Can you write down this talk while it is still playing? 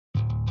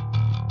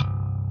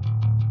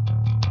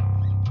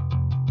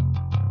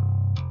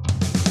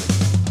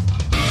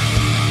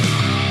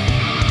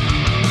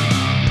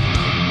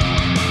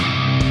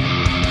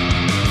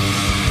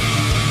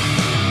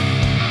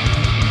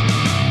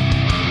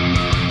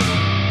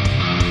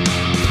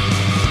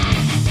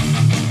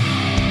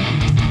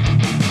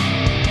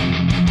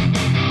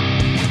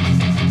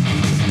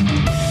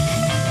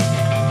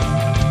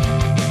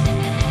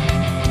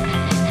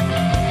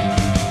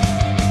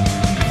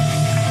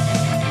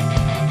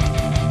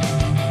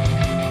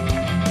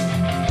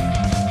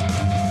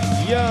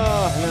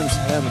اهلا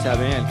وسهلا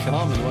متابعين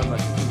الكرام من وين ما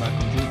كنتم،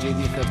 معكم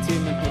جديد 13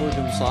 من هروج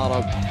المصارعة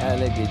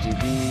بحلقة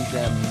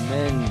جديدة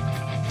من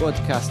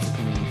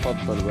بودكاستكم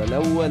المفضل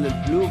والاول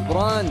البلو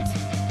براند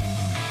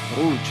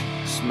هروج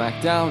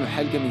سماكداون،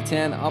 وحلقة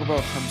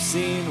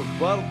 254.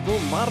 وبرضو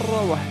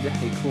مرة واحدة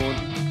حيكون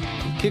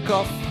الكيك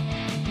اوف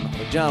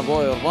مهرجان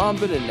رويال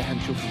رامبل اللي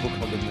حنشوفه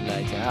بكرة بإذن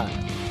الله تعالى.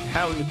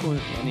 نحاول نكون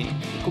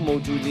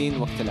موجودين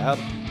وقت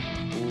العرض،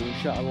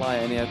 وإن شاء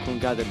الله أكون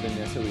قادر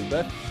بإني أسوي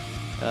بث.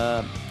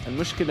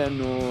 المشكلة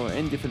أنه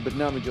عندي في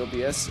البرنامج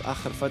OBS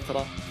آخر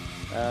فترة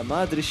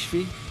ما أدري إيش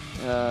فيه،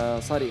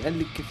 صار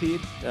يعلق كثير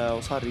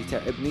وصار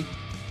يتعبني.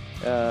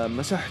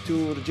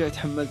 مسحته ورجعت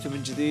حملته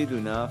من جديد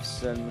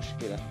ونفس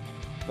المشكلة.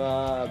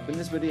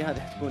 فبالنسبة لي هذه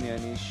حتكون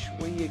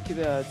شوية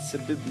كذا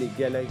تسبب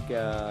لي قلق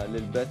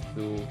للبث،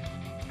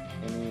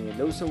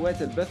 لو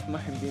سويت البث ما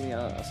حمديني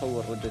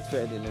أصور ردة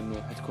فعلي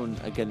لأنه حتكون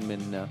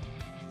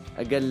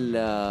أقل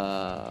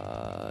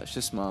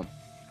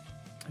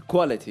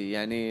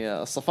كواليتي،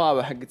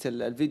 الصفاوة حقت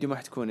الفيديو ما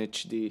حتكون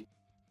HD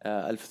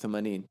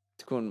 1080،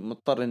 تكون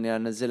مضطر اني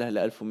انزلها ل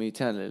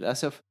 1200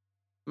 للاسف.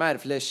 ما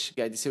اعرف ليش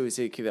قاعد يسوي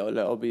زي كذا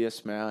ولا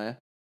OBS معايا،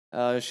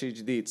 شيء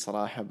جديد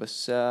صراحة،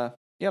 بس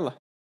يلا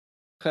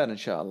خير ان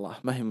شاء الله،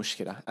 ما هي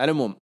مشكلة. على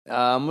العموم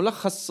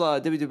ملخص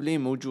WWE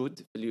موجود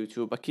في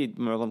اليوتيوب، اكيد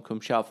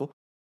معظمكم شافوا،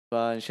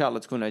 فان شاء الله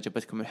تكون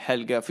عجبتكم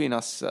الحلقة. في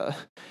ناس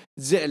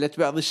زعلت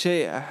بعض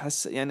الشيء،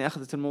 احس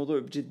اخذت الموضوع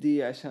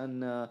بجدية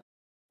عشان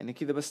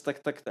كذا بس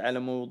طقطقت على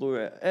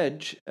موضوع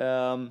إدج.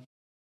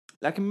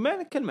 لكن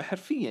ما نتكلم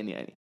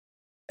حرفيا،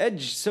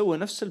 إدج سوى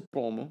نفس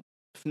البرومو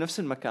في نفس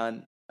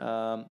المكان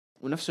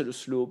ونفس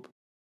الأسلوب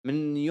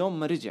من يوم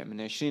ما رجع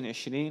من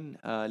 2020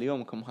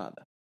 ليومكم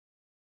هذا.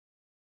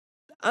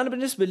 أنا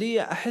بالنسبة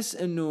لي أحس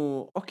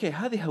إنه أوكي،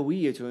 هذه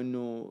هويته،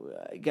 إنه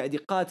قاعد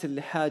يقاتل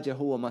لحاجة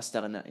هو ما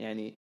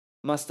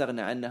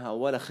استغنى عنها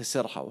ولا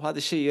خسرها، وهذا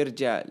الشيء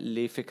يرجع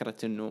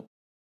لفكرة إنه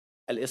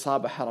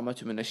الإصابة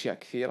حرمته من أشياء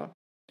كثيرة.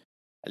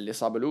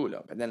 الإصابة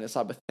الأولى، بعدين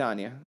الإصابة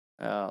الثانية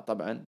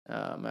طبعا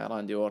مع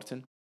راندي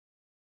أورتن.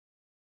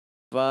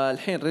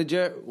 فالحين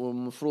رجع،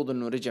 ومفروض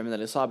أنه رجع من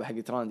الإصابة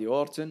حقت راندي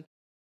أورتن،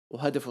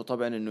 وهدفه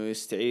طبعا أنه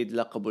يستعيد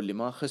لقبه اللي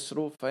ما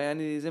خسره.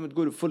 زي ما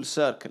تقولوا فول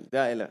سيركل،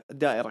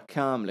 دائرة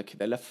كاملة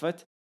كذا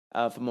لفت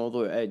في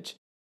موضوع إيدج.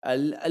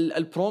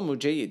 البرومو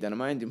جيد، أنا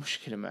ما عندي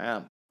مشكلة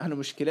معاه. أنا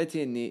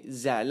مشكلتي أني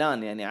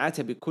زعلان،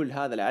 عتبي كل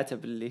هذا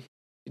العتب اللي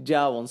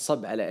جاء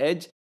وانصب على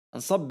إيدج،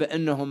 انصب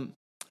بأنهم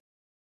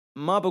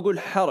ما بقول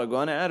حرق،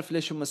 وانا عارف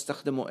ليش هم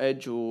استخدموا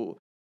ايدج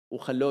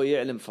وخلوه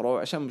يعلم في رو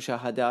عشان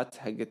مشاهدات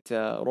حقت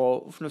رو،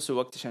 وفي نفس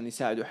الوقت عشان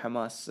يساعدوا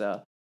حماس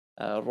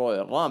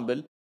رويال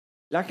رامبل.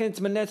 لكن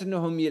تمنيت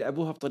انهم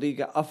يلعبوها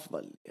بطريقة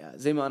افضل،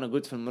 زي ما انا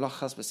قلت في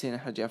الملخص، بس هنا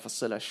حاجة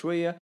افصلها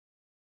شوية.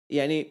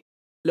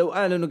 لو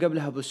اعلنوا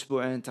قبلها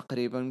باسبوعين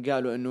تقريبا،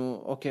 قالوا انه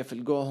اوكي في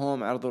الجو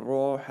هوم عرض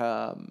الروح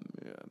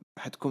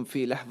حتكون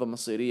في لحظة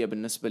مصيرية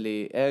بالنسبة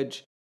لإيدج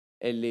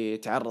اللي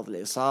تعرض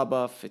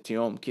لإصابة في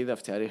يوم كذا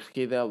في تاريخ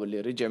كذا،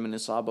 واللي رجع من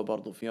إصابة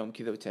برضو في يوم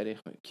كذا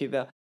وتاريخ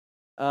كذا،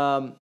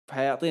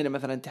 فهيعطينا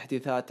مثلا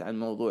تحديثات عن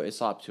موضوع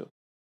إصابته.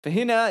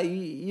 فهنا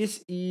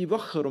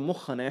يبخروا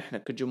مخنا إحنا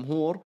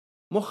كجمهور،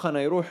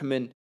 مخنا يروح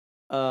من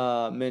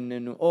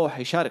إنه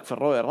حيشارك في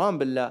الرويال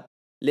رامبل، لا،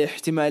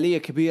 لاحتمالية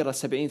كبيرة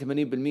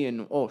 70-80%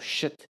 إنه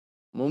شت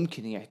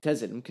ممكن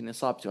يعتزل، ممكن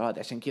إصابته هذا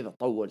عشان كذا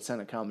طول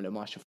سنة كاملة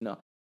ما شفناه.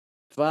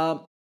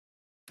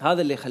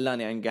 فهذا اللي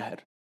خلاني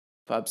أنقهر.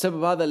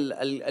 فبسبب هذا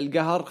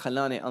القهر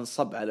خلاني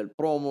أنصب على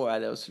البرومو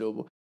وعلى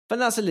أسلوبه.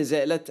 فالناس اللي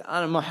زعلت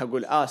أنا ما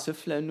حقول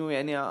آسف، لأنه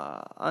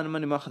أنا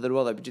ماني ماخذ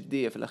الوضع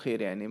بجدية في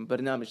الأخير،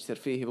 برنامج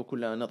ترفيهي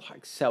وكلنا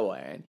نضحك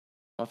سوا،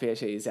 ما فيها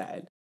شيء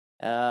يزعل.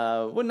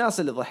 والناس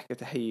اللي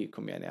ضحكت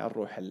أحييكم على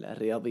الروح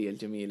الرياضية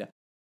الجميلة.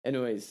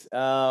 anyways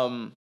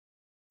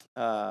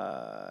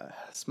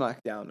سماك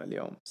داون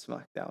اليوم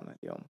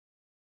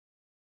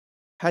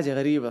حاجة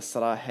غريبة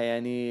الصراحة.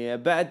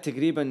 بعد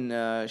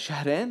تقريبا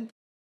شهرين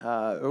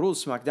عروض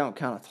سماك داون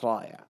كانت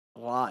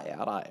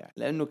رائعة،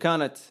 لأنه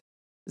كانت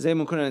زي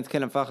ما كنا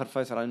نتكلم في آخر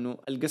فترة، أنه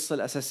القصة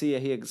الأساسية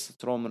هي قصة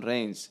رومان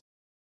رينز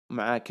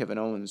مع كيفن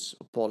أونز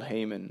وبول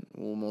هيمن،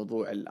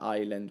 وموضوع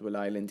الآيلاند،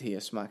 والآيلاند هي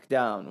سماك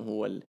داون،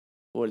 وهو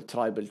هو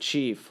الترايبل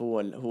تشيف،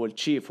 هو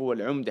التشيف، هو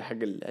العمدة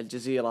حق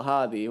الجزيرة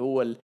هذه،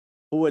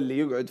 هو اللي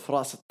يقعد في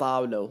راس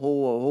الطاولة،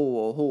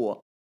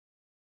 وهو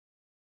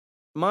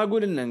ما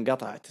أقول إن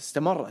انقطعت،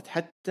 استمرت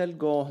حتى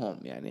الجو هوم،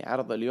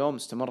 عرض اليوم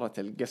استمرت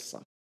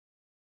القصة.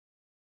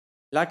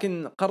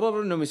 لكن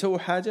قرروا إنهم يسووا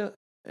حاجة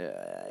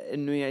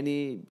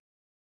إنه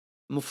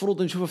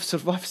مفروض نشوفه في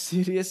سيرفايف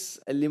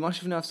سيريس، اللي ما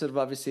شفناه في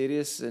سيرفايف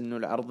سيريس، إنه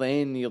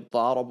العرضين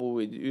يتضاربوا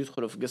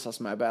ويدخلوا في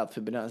قصص مع بعض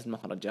في بناء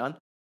المهرجان.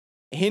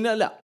 هنا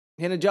لا،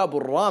 هنا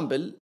جابوا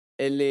الرامبل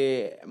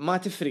اللي ما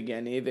تفرق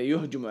إذا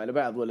يهجموا على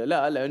بعض ولا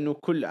لا، لأنه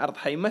كل عرض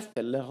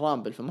حيمثل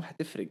للرامبل فما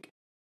حتفرق.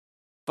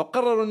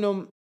 فقرروا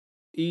إنهم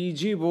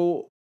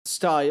يجيبوا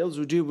ستايلز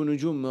ويجيبوا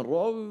نجوم من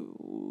رو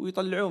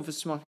ويطلعون في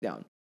سماك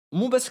داون.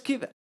 مو بس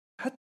كذا،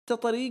 حتى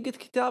طريقة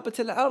كتابة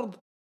العرض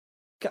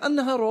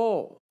كأنها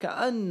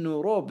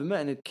كأنه رو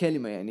بمعنى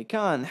الكلمة، يعني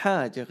كان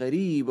حاجة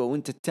غريبة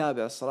وانت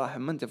تتابع الصراحة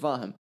ما انت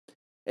فاهم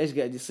ايش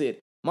قاعد يصير.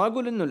 ما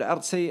اقول انه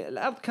العرض سيء،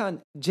 العرض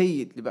كان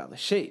جيد لبعض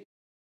الشيء،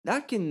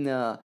 لكن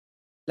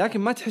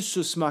ما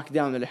تحسوا سماك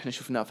داون اللي احنا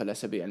شفناه في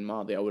الاسابيع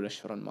الماضية او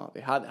الاشهر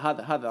الماضية.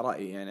 هذا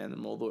رأيي يعني عن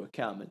الموضوع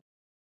كامل.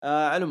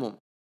 على العموم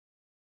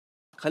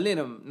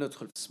خلينا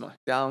ندخل في سماك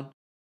داون.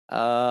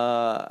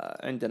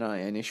 عندنا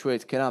يعني شوية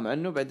كلام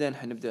عنه، بعدين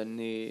حنبدأ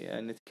اني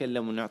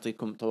نتكلم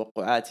ونعطيكم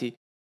توقعاتي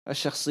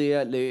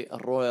الشخصية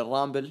للرويال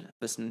رامبل،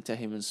 بس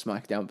ننتهي من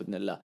سماك داون بإذن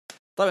الله.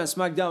 طبعا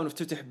سماك داون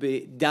افتتح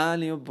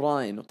بداني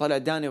براين، وطلع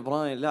داني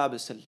براين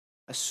لابس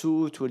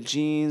السوت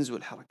والجينز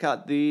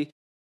والحركات ذي،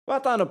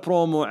 واعطانا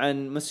برومو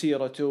عن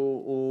مسيرته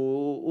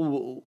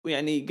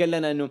ويعني قال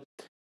لنا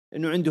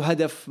انه عنده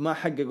هدف ما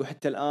حققه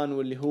حتى الآن،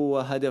 واللي هو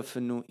هدف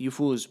انه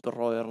يفوز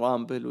بالرويال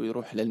رامبل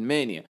ويروح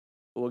للمانيا.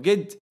 هو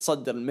قد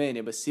تصدر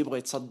المانيا بس يبغى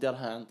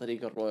يتصدرها عن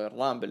طريق الرويال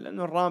رامبل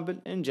لانه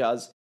الرامبل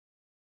انجاز.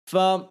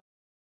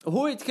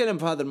 فهو يتكلم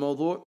في هذا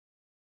الموضوع.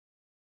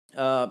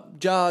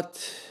 جات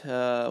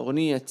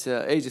أغنية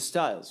ايج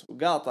ستايلز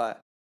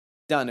وقاطع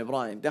داني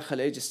براين، دخل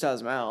ايج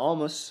ستايلز معاه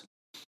اوموس،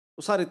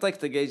 وصار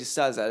يطقطق ايج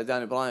ستايلز على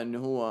داني براين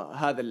انه هو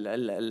هذا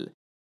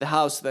the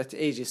house that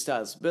AJ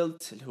Styles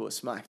built اللي هو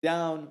سماك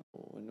داون،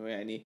 وانه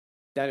يعني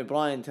داني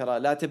براين ترى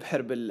لا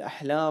تبحر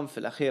بالاحلام، في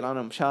الاخير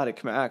انا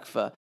مشارك معاك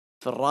في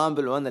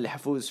الرامبل وانا اللي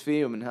حفوز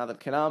فيه ومن هذا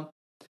الكلام.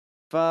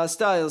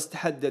 فستايلز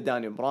تحدى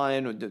داني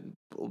براين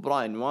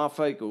وبراين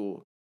وافق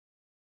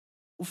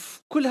وفي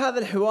كل هذا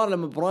الحوار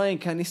لما براين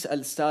كان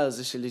يسأل ستايلز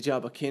ايش اللي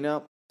جابك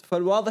هنا،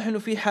 فالواضح انه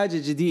في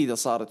حاجة جديدة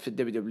صارت في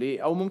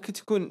الدبليو، او ممكن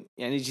تكون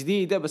يعني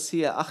جديدة بس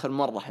هي اخر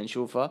مرة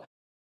حنشوفها.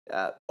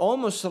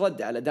 اوموس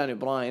رد على داني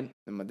براين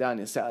لما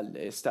داني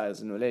سأل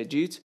ستايلز انه ليه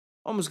جيت،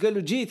 اوموس قال له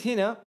جيت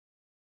هنا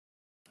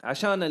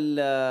عشان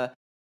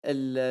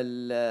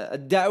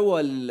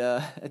الدعوة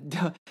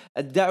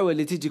الدعوة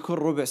اللي تيجي كل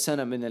ربع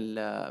سنة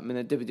من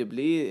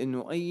الدبليو،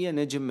 انه اي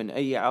نجم من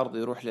اي عرض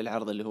يروح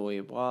للعرض اللي هو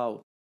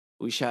يبغاه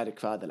ويشارك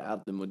في هذا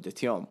العرض لمدة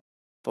يوم.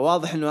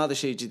 فواضح انه هذا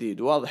شيء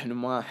جديد، واضح انه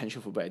ما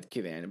حنشوفه بعد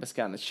كذا يعني، بس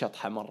كانت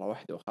شطحة مرة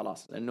واحدة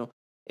وخلاص. لانه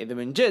اذا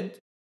من جد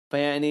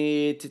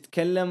فيعني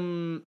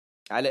تتكلم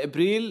على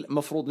ابريل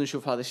مفروض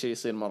نشوف هذا الشيء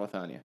يصير مرة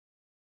ثانية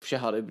في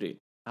شهر ابريل،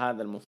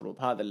 هذا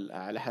المفروض، هذا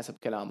على حسب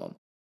كلامهم.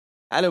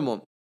 على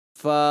العموم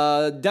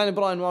فداني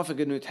براين وافق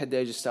انه يتحدى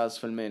ايج ستايلز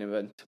في المين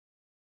ايفنت.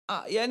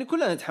 يعني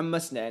كلنا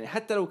تحمسنا يعني،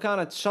 حتى لو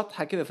كانت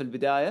شطحة كذا في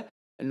البداية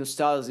انه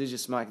ستايلز يجي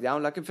سماك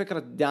داون، لكن فكرة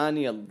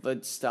دانيال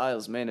ضد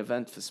ستايلز مين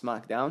ايفنت في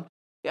سماك داون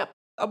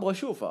ابغى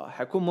اشوفها،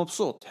 حكون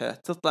مبسوط،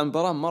 تطلع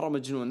مباراة مرة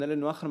مجنونة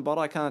لانه اخر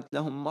مباراة كانت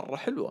لهم مرة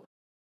حلوة.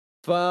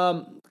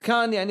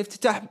 فكان يعني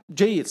افتتاح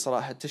جيد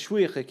صراحة،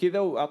 تشويقي كذا،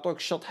 واعطوك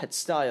شطحة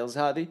ستايلز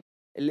هذه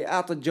اللي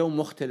اعطت جو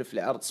مختلف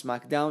لعرض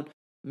سماك داون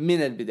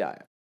من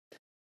البداية.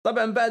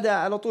 طبعا بعدها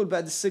على طول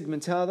بعد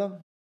السيجمنت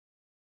هذا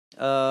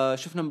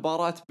شفنا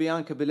مباراة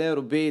بيانكا بيلير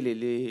وبيلي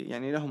اللي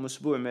يعني لهم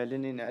اسبوع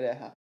معلنين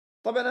عليها.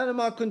 طبعا انا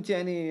ما كنت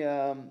يعني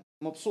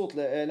مبسوط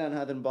لاعلان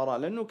هذه المباراة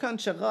لانه كان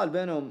شغال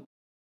بينهم،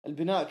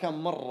 البناء كان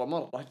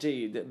مرة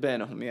جيد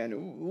بينهم يعني،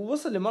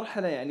 ووصل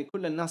لمرحلة يعني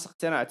كل الناس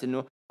اقتنعت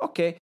انه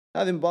اوكي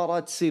هذه مباراة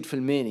تصير في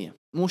المانيا،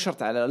 مو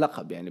شرط على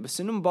لقب يعني،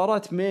 بس انه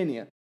مباراة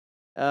مانيا.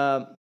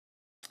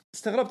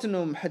 استغربت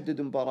انهم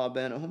حددوا مباراة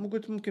بينهم،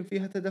 وقلت ممكن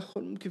فيها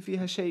تدخل، ممكن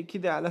فيها شيء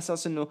كذا على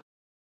اساس انه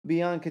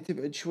بيانكا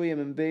تبعد شوية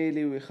من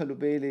بيلي ويخلوا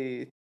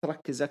بيلي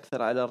تركز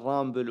اكثر على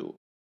الرامبل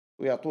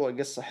ويعطوها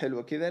قصة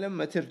حلوة كذا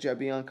لما ترجع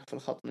بيانكا في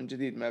الخط من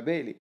جديد مع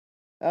بيلي.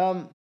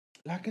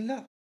 لكن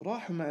لا،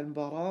 راحوا مع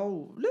المباراة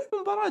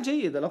ولعبوا مباراة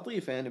جيدة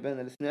لطيفة يعني بين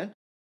الاثنين،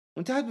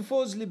 وانتهت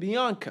بفوز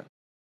لبيانكا.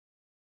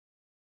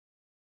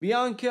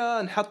 بيانكا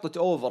انحطت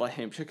اوفر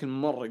الحين بشكل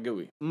مرة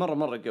قوي،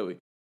 مرة قوي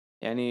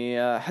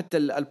يعني. حتى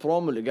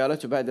البرومو اللي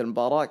قالته بعد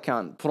المباراة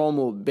كان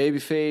برومو بيبي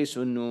فيس،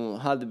 وانه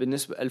هذا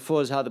بالنسبة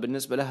الفوز هذا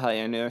بالنسبة لها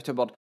يعني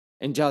يعتبر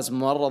انجاز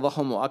مرة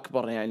ضخم،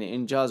 واكبر يعني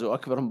انجاز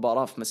واكبر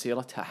مباراة في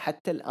مسيرتها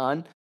حتى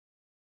الان.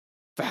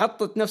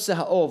 فحطت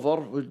نفسها اوفر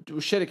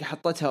والشركة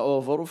حطتها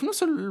اوفر، وفي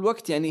نفس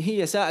الوقت يعني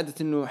هي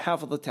ساعدت انه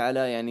حافظت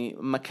على يعني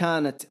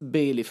مكانة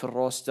بيلي في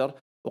الروستر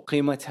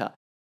وقيمتها.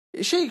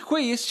 شيء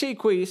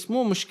كويس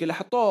مو مشكلة،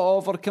 حطوها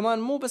اوفر كمان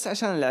مو بس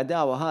عشان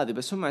العداوة هذه،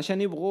 بس هم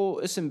عشان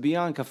يبغوا اسم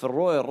بيانكا في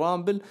الرويال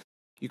رامبل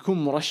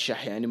يكون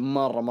مرشح يعني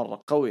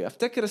مرة قوي.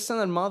 افتكر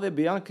السنة الماضية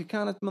بيانكا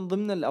كانت من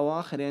ضمن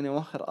الاواخر يعني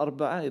اواخر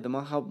 4 اذا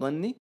ما خاب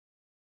ظني.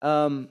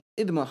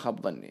 إذا ما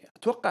خاب ظني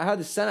أتوقع هذه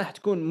السنة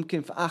حتكون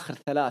ممكن في آخر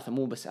 3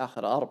 مو بس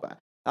آخر 4،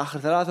 آخر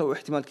 3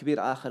 واحتمال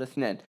كبير آخر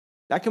 2،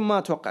 لكن ما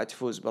أتوقع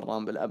تفوز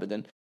بالرامبل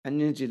أبدا.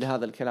 هنجي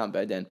لهذا الكلام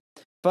بعدين.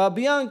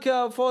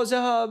 فبيانكا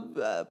فوزها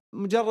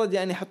مجرد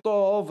يعني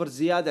حطوها أوفر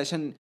زيادة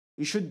عشان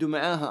يشدوا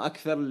معاها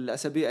أكثر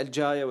الأسابيع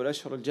الجاية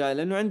والأشهر الجاية،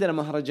 لأنه عندنا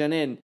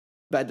مهرجانين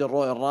بعد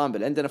الرويال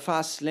رامبل، عندنا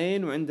فاست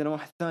لين وعندنا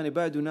واحد ثاني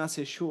بعده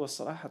ناسي شو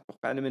الصراحة،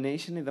 أتوقع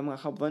إليمينيشن إذا ما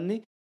خاب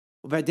ظني،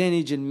 وبعدين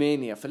يجي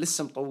المانيا.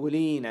 فلسه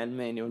مطولين على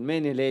المانيا،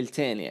 والمانيا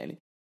ليلتين يعني.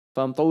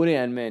 فمطورين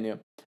عن مانيا.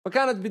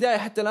 فكانت بداية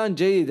حتى الآن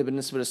جيدة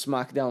بالنسبة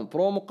لسماك داون،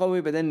 برومو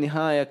قوي، بعدين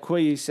نهاية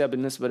كويسة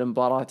بالنسبة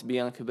لمباراة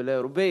بيانكا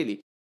بيلير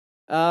وبيلي.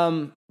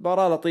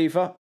 مباراة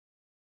لطيفة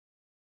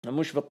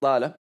مش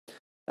بطالة.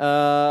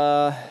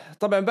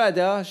 طبعا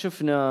بعدها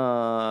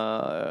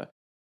شفنا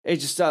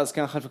ايج ستايلز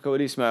كان خلف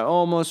الكواليس مع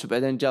اوموس،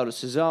 وبعدين جاله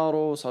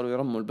سيزارو، صاروا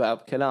يرموا البعض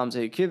كلام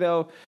زي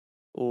كذا.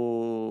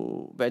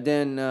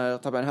 وبعدين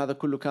طبعا هذا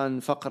كله كان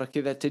فقرة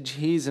كذا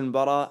تجهيز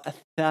المباراة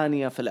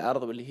الثانية في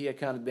العرض، واللي هي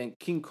كانت بين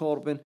كين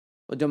كوربن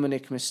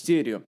ودومينيك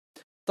ميستيريو.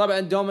 طبعا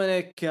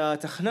دومينيك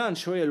تخنان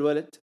شوية،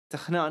 الولد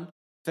تخنان،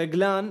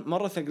 ثقلان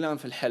مرة، ثقلان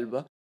في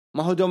الحلبة.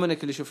 ما هو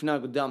دومينيك اللي شفناه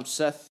قدام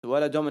سيث،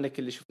 ولا دومينيك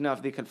اللي شفناه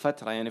في ذيك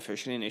الفترة يعني في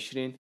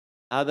 2020.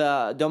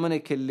 هذا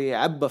دومينيك اللي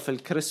عبى في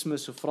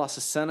الكريسماس وفي راس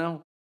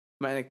السنة،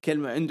 معنى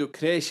الكلمة عنده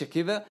كريشة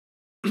كذا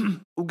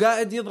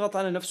وقاعد يضغط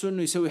على نفسه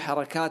انه يسوي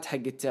حركات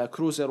حقت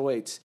كروزر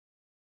ويتس.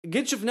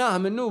 قد شفناها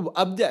منه،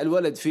 ابدع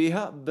الولد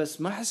فيها،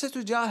 بس ما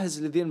حسيته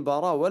جاهز لذي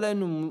المباراة، ولا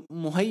انه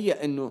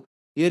مهيأ انه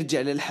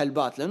يرجع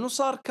للحلبات، لانه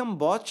صار كم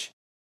باتش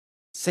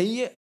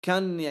سيء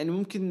كان، يعني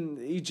ممكن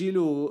يجي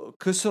له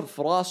كسر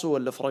في راسه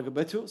ولا في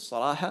رقبته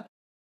الصراحة،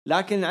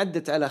 لكن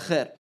عدت على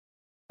خير.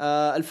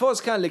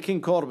 الفوز كان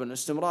لكين كوربن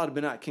واستمرار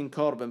بناء كين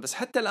كوربن. بس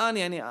حتى الآن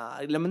يعني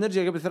لما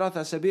نرجع قبل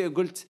 3 أسابيع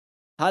قلت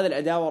هذا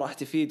العداوة راح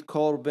تفيد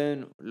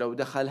كوربن لو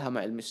دخلها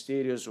مع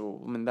الميستيريوز،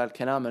 ومن ذا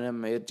الكلام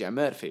لما يرجع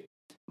ميرفي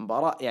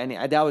مباراة، يعني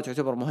عداوة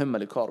تعتبر مهمة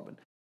لكوربن.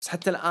 بس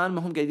حتى الآن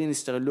ما هم قاعدين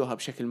يستغلوها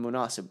بشكل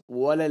مناسب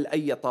ولا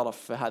لأي طرف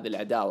في هذه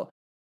العداوة.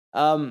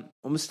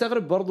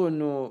 ومستغرب برضو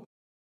انه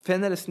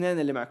فين الاثنين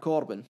اللي مع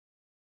كوربن،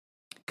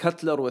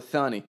 كاتلر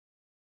والثاني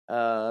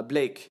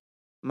بليك،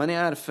 ماني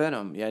عارف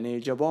فينهم. يعني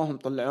جابوهم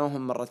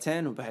طلعوهم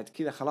مرتين وبعد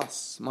كذا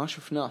خلاص ما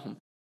شفناهم،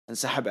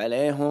 انسحب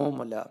عليهم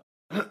ولا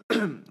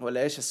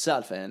ولا ايش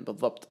السالفة يعني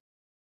بالضبط.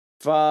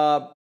 ف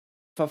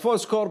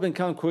ففوز كوربن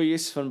كان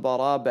كويس في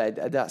المباراة بعد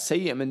أداء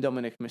سيء من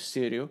دومينيك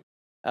ميستيريو.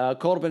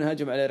 كوربن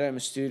هجم على ري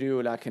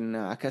ميستيريو لكن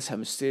عكسها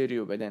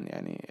ميستيريو، بعدين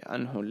يعني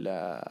انهوا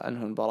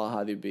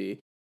المباراة هذه ب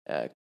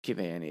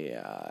كذا يعني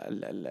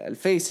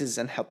الفيسز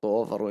انحطوا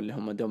اوفر، واللي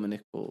هم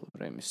دومينيك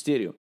وري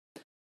ميستيريو.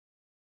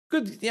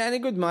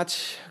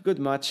 جود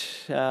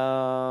ماتش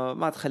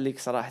ما تخليك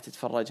صراحة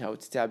تتفرجها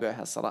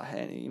وتتابعها الصراحة،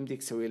 يعني يمديك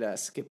تسوي لها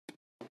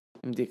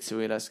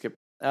سكيب.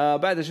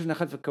 بعد شفنا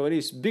خلف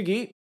الكواليس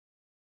بيجي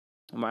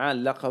ومعاه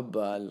اللقب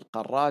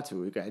القارات،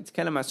 وقاعد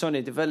يتكلم مع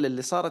سوني ديفل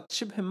اللي صارت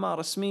شبه ما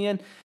رسميا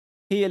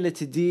هي اللي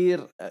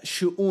تدير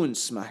شؤون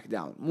سماك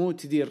داون، مو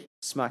تدير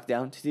سماك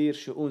داون، تدير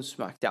شؤون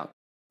سماك داون.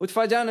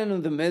 وتفاجأنا انه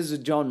ذا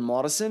ميز جون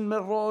موريسون من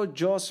رو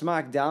جو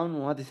سماك داون،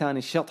 وهذه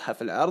ثاني شطحة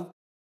في العرض،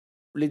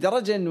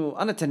 لدرجة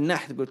انه انا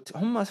تنحت قلت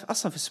هم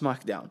اصلا في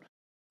سماك داون،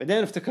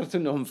 بعدين افتكرت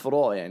انهم في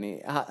رو.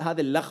 يعني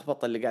هذه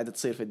اللخبطة اللي قاعدة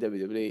تصير في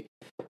الدبليو دبليو.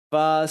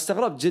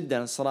 فاستغربت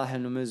جدا الصراحة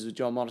انه ميز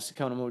وجو موريسون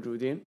كانوا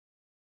موجودين.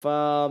 ف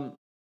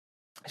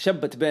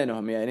شبت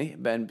بينهم يعني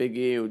بين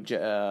بيجي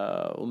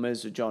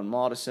وميز وجون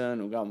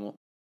موريسون،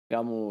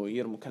 وقاموا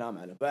يرموا كلام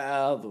على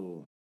بعض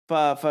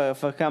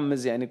فكان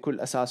ميز يعني كل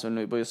أساسه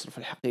إنه يبغى يصرف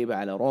الحقيبة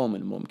على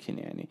رومان، ممكن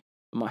يعني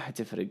ما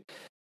حتفرق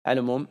على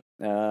العموم.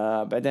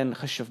 بعدين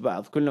خشوا في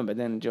بعض كلهم،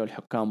 بعدين جو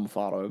الحكام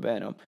مفارقة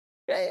بينهم.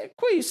 يعني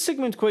كويس،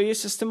 سيجمنت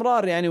كويس،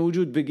 استمرار يعني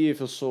وجود بيجي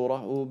في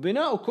الصورة،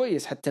 وبناؤه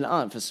كويس حتى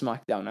الآن في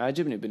سماك داون،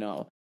 عاجبني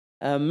بناؤه.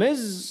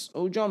 ميز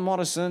وجون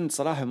موريسون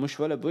صراحة مش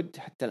ولا بد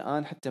حتى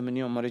الآن، حتى من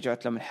يوم ما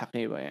رجعت لهم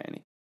الحقيبة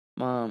يعني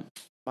ما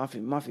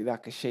في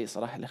ذاك الشيء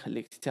صراحة اللي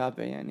يخليك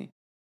تتابع يعني،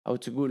 أو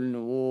تقول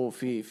إنه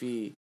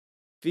في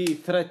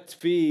ثريت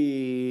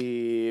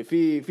في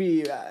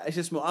ايش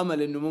اسمه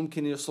امل انه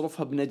ممكن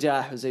يصرفها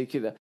بنجاح وزي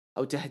كذا،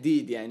 او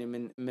تهديد يعني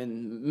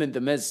من ذا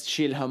ميز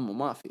تشيل هم،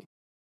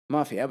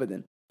 وما في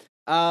ابدا.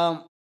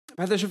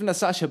 هذا شفنا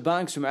ساشا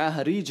بانكس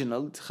ومعاها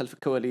ريجينالد خلف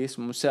الكواليس،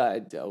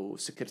 مساعد او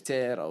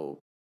سكرتير او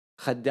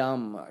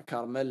خدام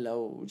كارميلا،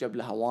 وجاب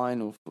لها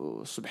واين،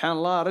 وسبحان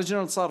الله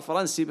ريجينالد صار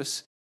فرنسي،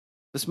 بس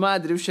ما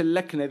ادري وش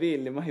اللكنه ذي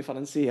اللي ما هي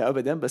فرنسيه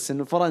ابدا، بس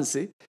انه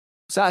فرنسي.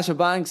 ساشا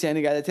بانكس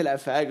يعني قاعده تلعب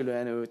في عقله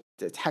يعني،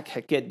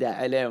 وتحكحك يدها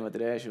عليه وما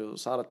ادري ايش،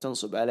 وصارت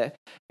تنصب عليه.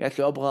 قالت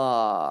له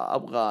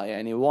ابغى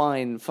يعني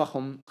واين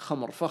فخم،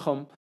 خمر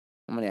فخم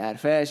وماني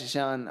عارف ايش،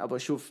 عشان ابغى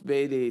اشوف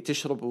بيلي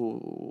تشرب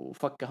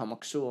وفكها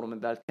مكسور ومن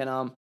ذا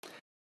الكلام.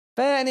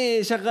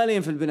 فيعني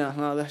شغالين في البناء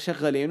هذا،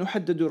 شغالين،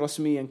 وحددوا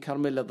رسميا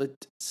كارميلا ضد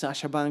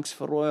ساشا بانكس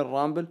في الرويال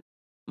رامبل.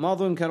 ما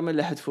اظن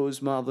كارميلا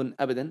حتفوز، ما اظن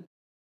ابدا.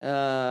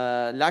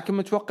 لكن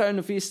متوقع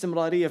انه في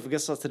استمراريه في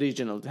قصه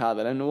ريجينالد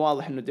هذا، لانه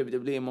واضح انه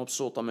دبليو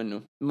مبسوطه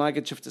منه. ما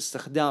قد شفت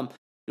استخدام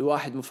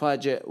لواحد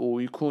مفاجئ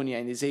ويكون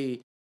يعني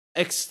زي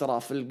اكسترا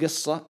في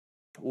القصه،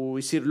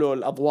 ويصير له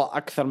الاضواء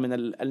اكثر من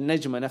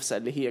النجمه نفسها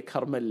اللي هي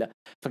كارميلا.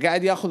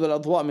 فقاعد ياخذ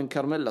الاضواء من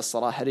كارميلا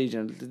الصراحه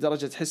ريجينالد،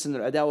 لدرجه تحس انه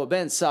العداوه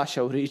بين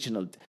ساشا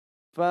وريجينالد.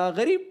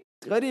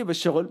 فغريب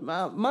الشغل.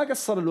 ما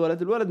قصر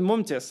الولد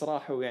ممتع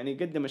صراحه، ويعني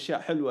قدم اشياء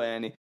حلوه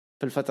يعني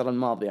في الفتره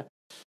الماضيه.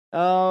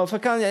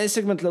 فكان يعني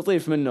سيجمنت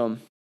لطيف منهم.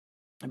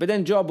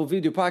 بعدين جابوا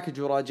فيديو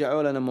باكج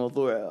وراجعوا لنا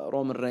موضوع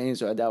رومان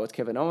رينز وعداوة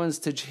كيفن أوينز،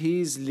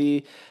 تجهيز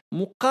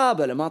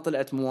لمقابلة، ما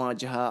طلعت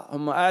مواجهة.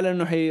 هم أعلنوا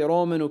إنه هي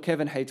رومان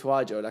وكيفن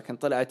حيتواجهوا، لكن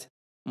طلعت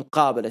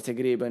مقابلة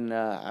تقريبا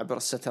عبر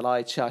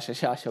الساتلايت،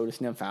 شاشة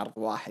والاثنين في عرض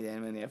واحد. يعني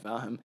ماني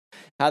فاهم،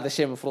 هذا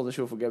الشيء مفروض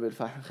أشوفه قبل،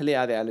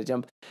 فخليه هذه على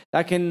جنب.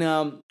 لكن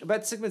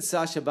بعد سيجمنت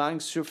ساشا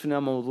بانكس شفنا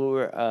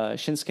موضوع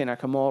شينسكي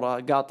ناكامورا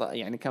قاطع،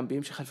 يعني كان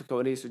بيمشي خلف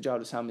الكواليس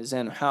وجاله سامي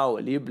زين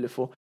وحاول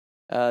يبلفه.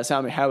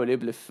 سامي حاول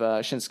يبلف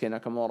شينسكي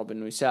ناكامورا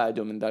بأنه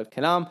يساعده من ذا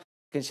الكلام،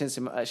 لكن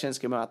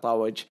شينسكي ما أعطاه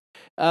وجه.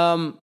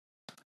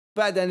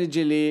 بعدها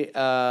نجي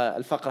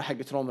للفقرة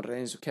حقت رومان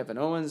رينز وكيفن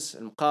أوينز.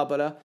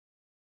 المقابلة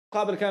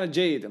كانت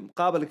جيدة،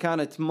 المقابلة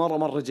كانت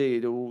مرة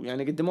جيدة،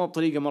 ويعني قدموها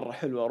بطريقة مرة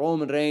حلوة.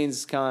 رومان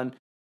رينز كان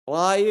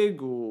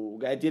رايق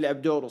وقاعد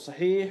يلعب دوره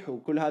صحيح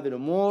وكل هذه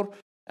الأمور.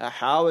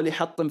 حاول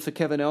يحطم في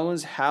كيفن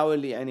أوينز،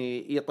 حاول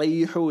يعني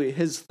يطيحه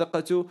ويهز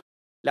ثقته،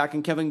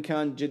 لكن كيفن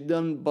كان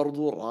جدا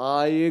برضو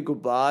رايق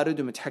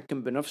وبارد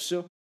ومتحكم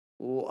بنفسه،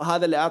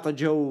 وهذا اللي أعطى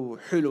جو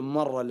حلو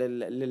مرة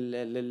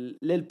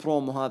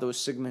للبرومو هذا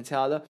والسيجمنت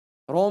هذا.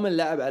 رومان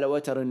لعب على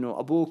وتر إنه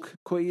أبوك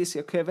كويس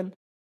يا كيفن،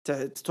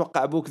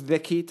 تتوقع أبوك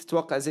ذكي،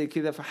 تتوقع زي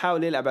كذا،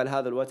 فحاول يلعب على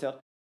هذا الوتر.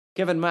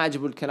 كيفن ما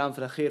عجبه الكلام في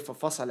الأخير،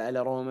 ففصل على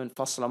رومان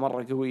فصلة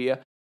مرة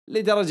قوية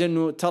لدرجة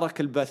إنه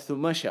ترك البث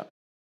ومشى.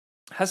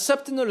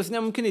 حسبت إنه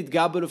الاثنين ممكن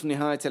يتقابلوا في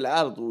نهاية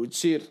العرض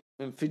وتصير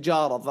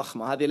انفجارة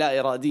ضخمة، هذه لا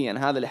إراديا،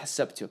 هذا اللي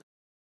حسبته،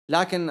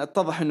 لكن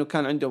اتضح إنه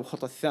كان عندهم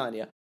خطة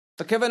ثانية.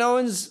 فكيفن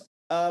أوينز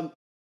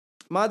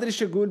ما أدري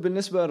إيش أقول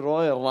بالنسبة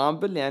للرويال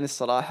رامبل يعني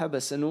الصراحة،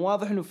 بس إنه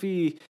واضح إنه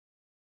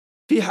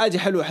في حاجة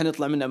حلوة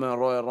حنطلع منها من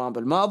الرويال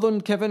رامبل. ما أظن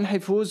كيفن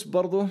حيفوز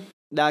برضو،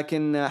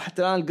 لكن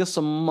حتى الآن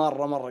القصة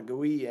مرة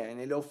قوية.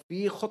 يعني لو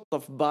في خطة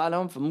في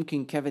بالهم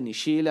فممكن كيفن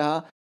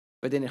يشيلها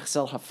بعدين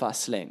يخسرها في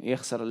فاسلين،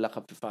 يخسر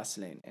اللقب في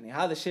فاسلين. يعني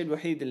هذا الشيء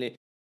الوحيد اللي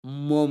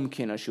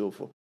ممكن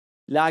أشوفه،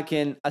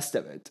 لكن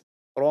أستبعد.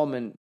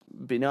 رومان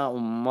بناء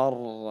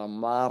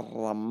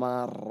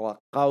مرة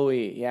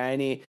قوي.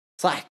 يعني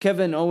صح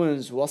كيفن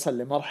أوينز وصل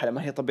لمرحلة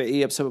ما هي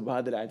طبيعية بسبب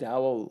هذه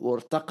العداوة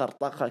وارتقى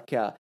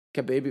ارتقى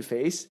كبيبي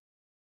فيس،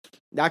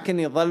 لكن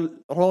يظل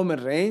رومان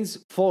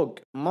رينز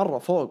مرة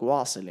فوق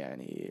واصل.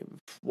 يعني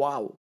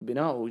واو،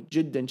 بناؤه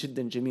جدا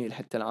جميل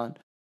حتى الآن.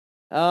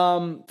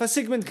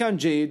 فالسيجمنت كان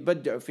جيد،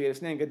 بدعوا فيه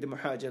الاثنين، قدموا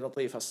حاجة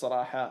لطيفة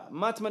الصراحة.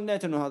 ما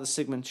تمنيت انه هذا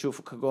السيجمنت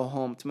تشوفه كجو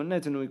هوم،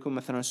 تمنيت انه يكون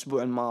مثلا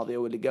الاسبوع الماضي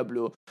او اللي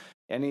قبله،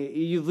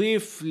 يعني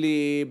يضيف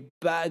لي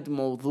بعد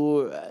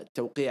موضوع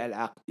توقيع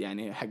العقد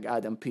يعني حق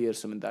آدم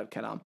بيرس ومن ذا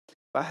الكلام.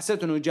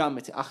 فحسيت انه جاء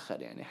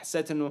متأخر، يعني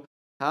حسيت انه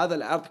هذا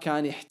العرض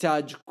كان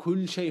يحتاج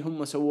كل شيء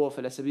هم سووه في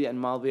الأسابيع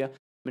الماضية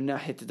من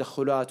ناحية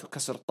تدخلات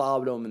وكسر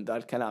طاولة ومن ذا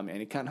الكلام.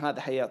 يعني كان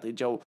هذا حيعطي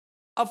جو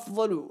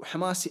أفضل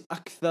وحماسي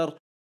أكثر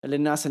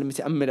للناس اللي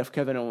متأملة في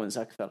كيفن أوينز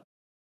أكثر.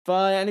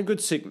 فيعني good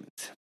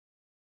segment.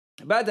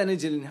 بعدها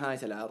نجي لنهاية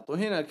العرض،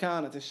 وهنا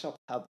كانت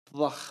الشطحة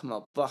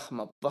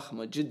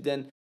ضخمة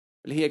جدا،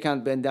 اللي هي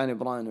كانت بين داني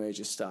براين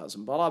وإيجي ستايلز.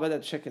 المباراة بدأت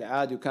بشكل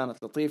عادي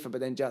وكانت لطيفة،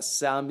 بعدين جاء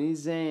سامي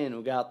زين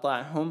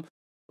وقاطعهم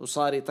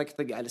وصار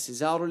يطقطق على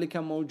سيزارو اللي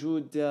كان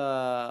موجود.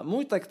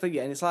 مو يطقطق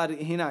يعني،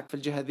 صار هناك في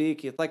الجهة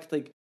ذيك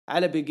يطقطق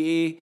على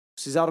بيج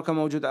سيزارو كان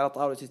موجود على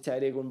طاولة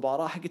التعليق.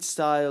 والمباراة حقت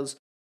ستايلز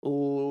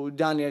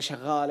ودانيال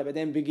شغالة،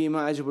 بعدين بيجي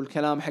ما عجبه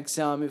الكلام حق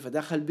سامي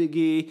فدخل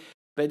بيجي،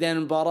 بعدين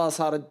المباراة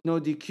صارت نو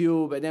دي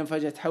كيو، بعدين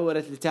فجأة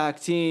تحولت لتاك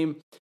تيم،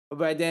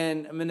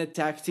 وبعدين من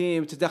التاك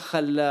تيم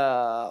تدخل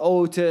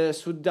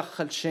أوتس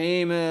وتدخل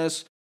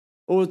شيمس،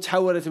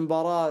 وتحولت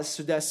مباراة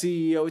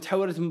سداسية،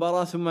 وتحولت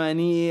مباراة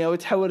ثمانية،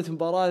 وتحولت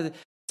مباراة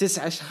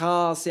 9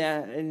 أشخاص.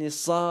 يعني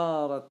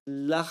صارت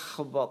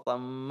لخبطة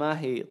ما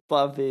هي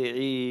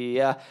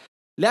طبيعية.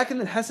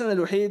 لكن الحسن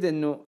الوحيد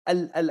انه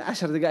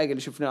 10 دقائق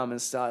اللي شفناها من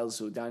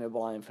ستايلز وداني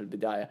براين في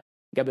البداية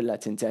قبل لا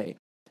تنتهي.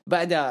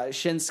 بعدها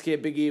شينسكي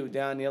بيجي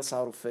ودانيال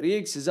صاروا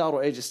فريق،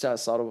 سيزارو ايج ستايلز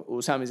صاروا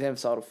وسامي زين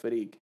صاروا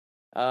فريق.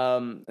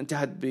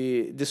 انتهت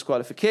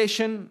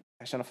بديسكواليفيكيشن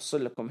عشان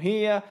افصل لكم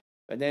هي.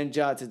 بعدين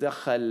جاء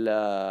تدخل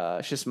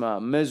شو اسمه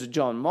ميز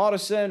وجون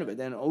موريسون،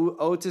 وبعدين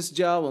اوتس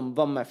جاء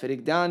وانضم مع فريق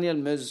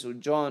دانيال. ميز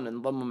وجون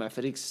انضموا مع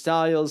فريق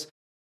ستايلز.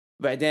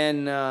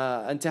 بعدين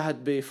انتهت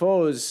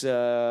بفوز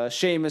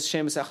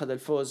شيمس أخذ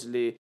الفوز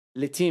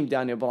لتيم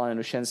داني براين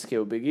وشينسكي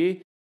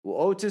وبيجي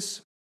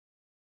وأوتس.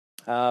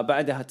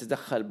 بعدها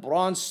تدخل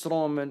برون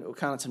سترومان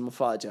وكانت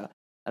المفاجأة.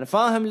 أنا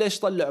فاهم ليش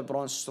طلع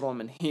برون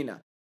سترومان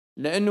هنا،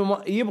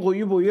 لأنه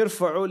يبغوا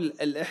يرفعوا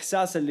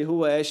الإحساس اللي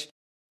هو إيش،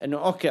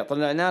 إنه أوكي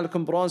طلعنا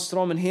لكم برون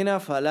سترومان هنا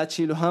فلا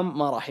تشيلوا هم،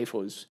 ما راح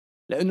يفوز.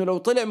 لأنه لو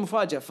طلع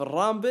مفاجأة في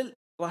الرامبل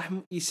راح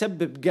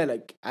يسبب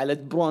قلق على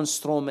برون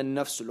سترومان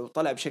نفسه. لو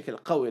طلع بشكل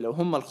قوي، لو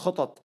هم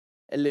الخطط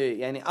اللي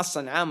يعني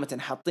أصلا عامة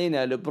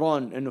حاطينها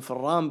لبرون إنه في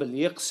الرامبل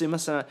يقصي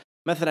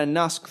مثلا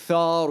ناس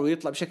كثار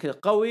ويطلع بشكل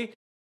قوي،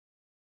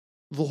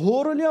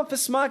 ظهوره اليوم في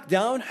سماك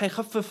داون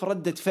حيخفف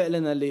ردة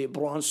فعلنا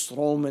لبرون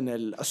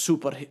سترومان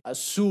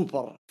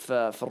السوبر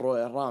في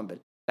الرويال رامبل.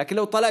 لكن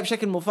لو طلع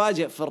بشكل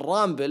مفاجئ في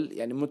الرامبل،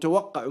 يعني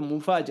متوقع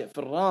ومفاجئ في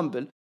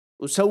الرامبل،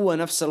 وسوى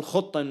نفس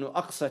الخطة إنه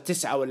أقصى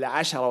 9 ولا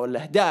 10 ولا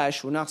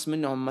 11 وناس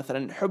منهم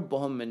مثلا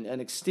حبهم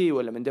من NXT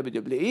ولا من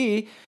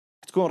WWE،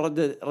 تكون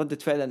ردة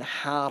فعلا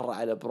حارة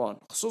على برون،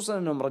 خصوصا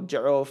إنهم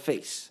رجعوه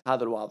فيس.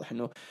 هذا الواضح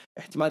إنه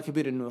احتمال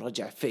كبير إنه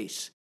رجع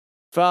فيس،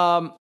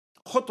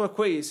 فخطوة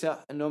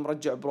كويسة إنهم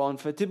رجع برون،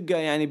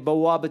 فتبقى يعني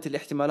بوابة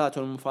الاحتمالات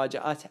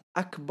والمفاجآت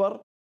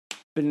أكبر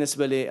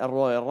بالنسبة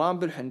للرويال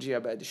رامبل، حنجيها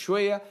بعد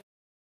شوية.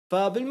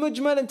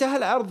 فبالمجمل انتهى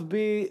العرض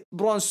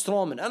ببرون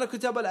سترومان. انا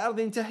كنت ابغى العرض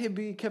ينتهي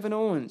بكيفن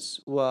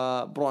اونز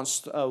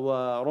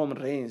ورومان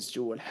رينز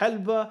جوا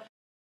الحلبة،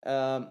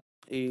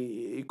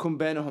 يكون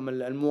بينهم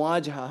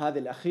المواجهة هذه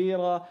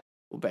الأخيرة،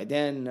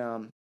 وبعدين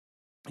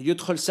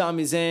يدخل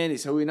سامي زين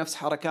يسوي نفس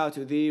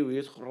حركاته ذي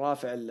ويدخل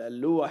رافع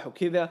اللوح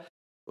وكذا،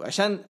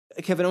 وعشان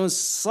كيفن اونز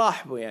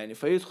صاحبه يعني،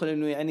 فيدخل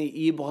انه يعني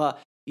يبغى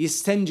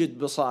يستنجد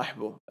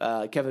بصاحبه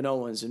كيفن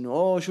اونز انه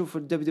اوه شوف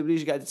الدبليو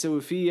ايش قاعد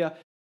تسوي فيا.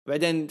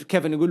 بعدين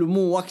كيفن يقول له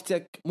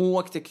مو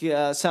وقتك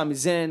يا سامي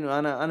زين،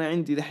 وانا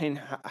عندي دحين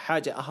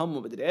حاجه اهم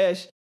ومدري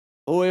ايش.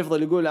 هو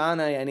يفضل يقول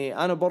انا يعني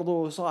انا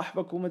برضو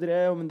صاحبك ومدري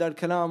ايه ومن ذا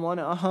الكلام،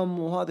 وانا اهم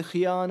وهذه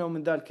خيانه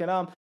ومن ذا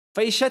الكلام.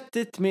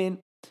 فيشتت مين؟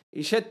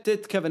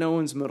 يشتت كيفن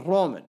اونز من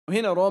رومان،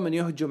 وهنا رومان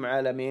يهجم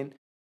على مين؟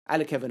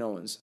 على كيفن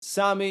اونز.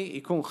 سامي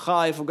يكون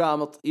خايف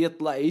وقامط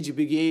يطلع يجي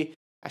بقيه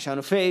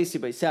عشانه فيس،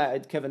 يبغى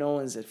يساعد كيفن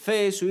اونز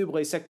الفيس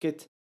ويبغى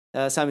يسكت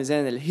سامي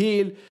زين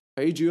الهيل،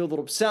 فيجي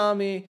يضرب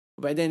سامي،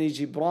 وبعدين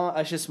يجي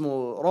ايش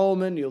اسمه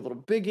رومان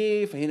يضرب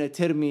بيجي، فهنا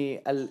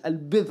ترمي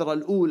البذرة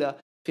الأولى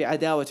في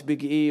عداوة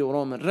بيجي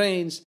ورومان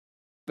رينز.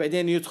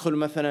 بعدين يدخل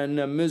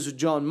مثلا ميز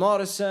جون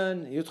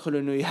موريسون، يدخل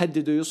انه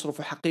يهددوا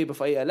يصرفوا حقيبة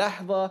في اي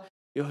لحظة،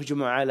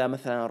 يهجموا على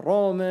مثلا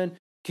رومان،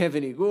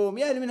 كيفن يقوم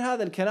يعني من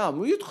هذا الكلام،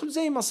 ويدخل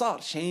زي ما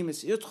صار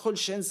شيمس، يدخل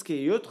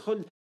شينسكي،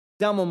 يدخل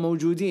دامهم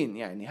موجودين.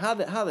 يعني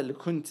هذا اللي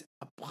كنت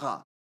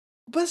ابغاه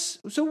بس.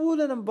 وسووا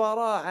لنا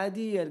مباراة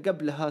عادية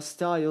قبلها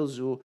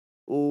ستايلز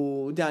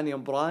ودانيال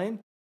براين،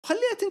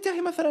 خليها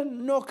تنتهي مثلا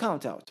نو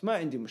كاونت اوت، ما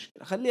عندي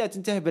مشكلة. خليها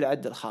تنتهي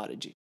بالعد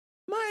الخارجي،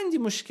 ما عندي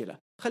مشكلة.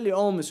 خلي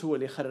اومس هو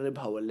اللي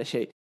يخربها ولا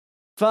شيء.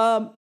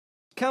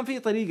 فكان في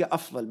طريقة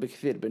افضل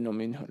بكثير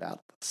بانهم ينهوا العرض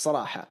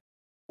الصراحة،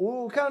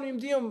 وكانوا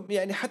يمديهم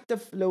يعني حتى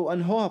لو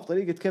انهوها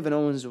بطريقة كيفن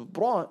اونز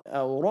وبرون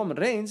او رومان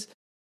رينز،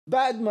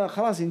 بعد ما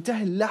خلاص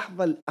ينتهي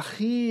اللحظة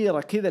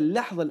الأخيرة كذا،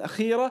 اللحظة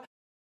الأخيرة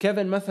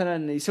كيفن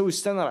مثلا يسوي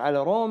ستانر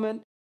على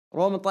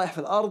رومان طايح في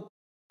الأرض،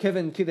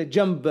 كيفن كذا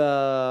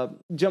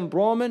جنب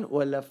رومان،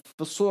 ولا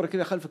في الصورة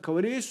كذا خلف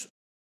الكواليس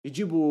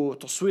يجيبوا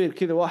تصوير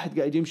كذا واحد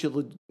قاعد يمشي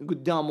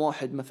قدام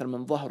واحد مثلا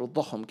من ظهره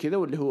الضخم كذا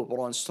واللي هو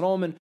برون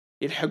سترومان،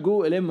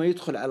 يلحقوه لما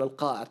يدخل على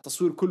القاعة،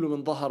 التصوير كله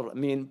من ظهر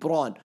من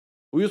برون،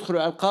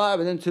 ويدخلوا على القاعة،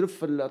 بعدين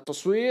تلف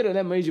التصوير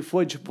لما يجي في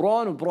وجه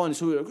برون، وبرون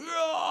يسوي لك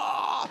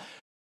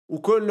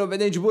وكله،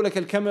 بعدين يجيبوا لك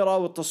الكاميرا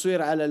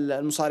والتصوير على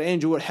المصارعين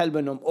جوا الحلبة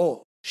انهم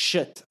اوه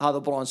شت هذا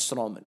برون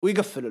سترومان،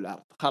 ويقفلوا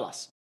العرض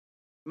خلاص.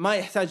 ما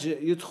يحتاج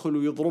يدخل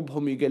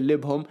ويضربهم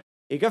يقلبهم،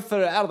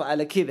 يقفلوا العرض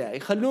على كذا،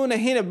 يخلونا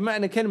هنا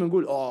بمعنى كلمة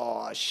نقول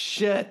اوه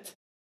شت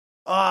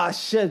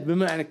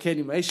بمعنى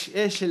كلمة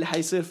ايش اللي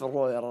حيصير في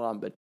الرويال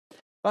رامبل.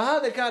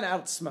 فهذا كان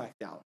عرض سماك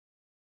داون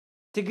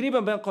تقريبا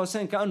بين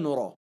قوسين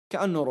كأنه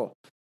رو.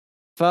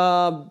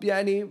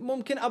 فيعني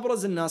ممكن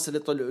أبرز الناس اللي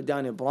طلعوا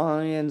داني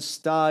براين،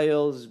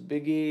 ستايلز،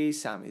 بيجي،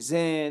 سامي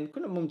زين،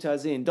 كلهم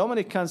ممتازين.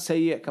 دومينيك كان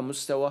سيء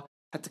كمستوى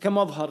حتى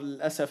كمظهر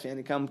للأسف،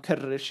 يعني كان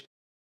مكرش.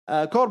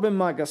 كوربين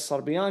ما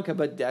قصر، بيانكا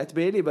بدعت،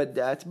 بيلي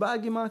بدعت،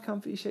 باقي ما كان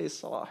في شيء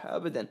الصراحة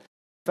أبدا.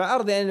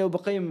 فعرض يعني لو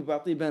بقيم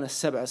بعطيه بين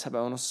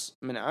 7.5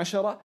 من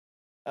 10.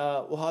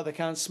 وهذا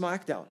كان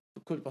سماك داون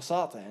بكل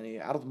بساطة، يعني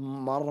عرض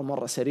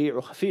مرة سريع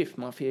وخفيف،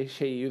 ما فيه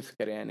شيء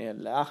يذكر.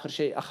 يعني آخر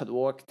شيء أخذ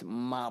وقت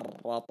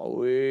مرة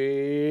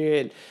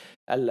طويل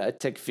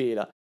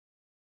التقفيلة.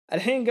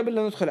 الحين قبل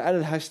لا ندخل على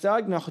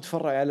الهاشتاج ناخذ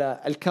فرع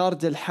على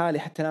الكارد الحالي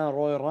حتى الآن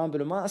رويال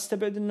رامبل، وما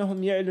أستبعد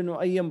أنهم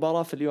يعلنوا أي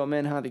مباراة في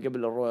اليومين هذه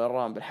قبل الرويال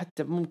رامبل،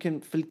 حتى ممكن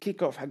في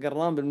الكيك أوف حق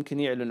الرامبل ممكن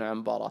يعلنوا عن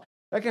مباراة.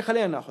 لكن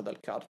خلينا ناخذ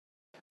الكارد.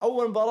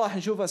 أول مباراة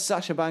حنشوفها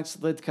ساشا بانكس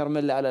ضد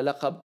كارميلا على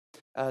لقب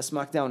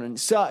سماك داون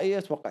النسائي.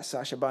 أتوقع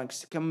ساشا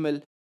بانكس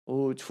تكمل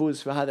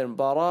وتفوز في هذه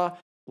المباراة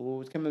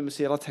وتكمل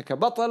مسيرتها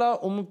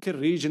كبطلة، وممكن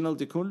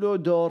ريجينالد يكون له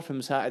دور في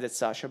مساعدة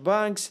ساشا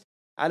بانكس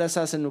على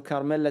أساس أنه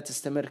كارميلا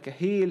تستمر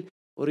كهيل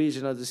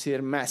وريجينالد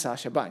يصير مع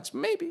ساشا بانكس.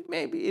 maybe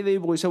إذا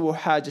يبغوا يسووا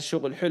حاجة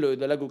شغل حلو،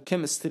 إذا لقوا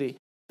كيمستري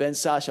بين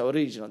ساشا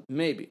وريجينالد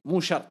مو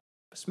شرط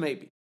بس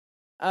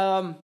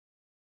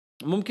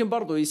ممكن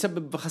برضو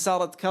يسبب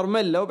خسارة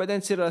كارميلا، وبعدين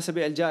تصير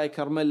الأسابيع الجاية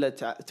كارميلا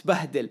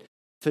تبهدل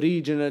في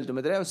ريجينالد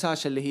ومدري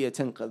وساشا اللي هي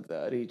تنقذ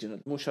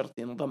ريجينالد، مو شرط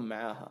ينضم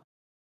معاها.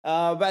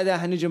 بعدها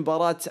هنجي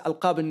مباراة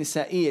ألقاب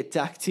النسائية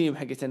التاك تيم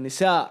حقت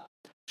النساء،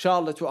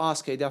 شارلوت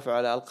وآسكا يدافعوا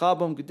على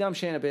ألقابهم قدام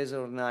شينا بيزر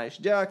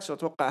ونايش جاكس.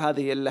 وأتوقع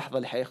هذه هي اللحظة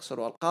اللي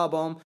حيخسروا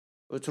ألقابهم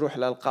وتروح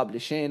الألقاب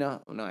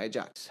لشينا وناي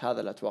جاكس، هذا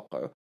اللي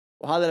أتوقعه،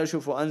 وهذا اللي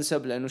أشوفه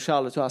أنسب، لأنه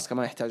شارلوت وآسكا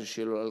ما يحتاجوا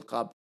يشيلوا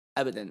الألقاب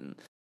أبدا.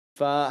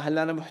 فهل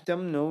أنا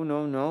مهتم؟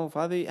 نو.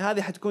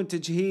 فهذه حتكون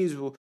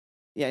تجهيز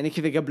يعني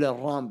كذا قبل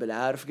الرامبل،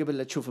 عارف، قبل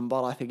لا تشوف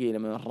مباراة ثقيلة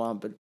من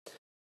الرامبل.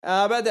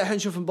 بعدها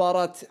حنشوف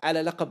مباراة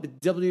على لقب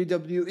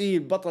WWE،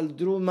 البطل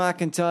درو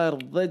ماكنتاير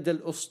ضد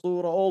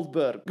الأسطورة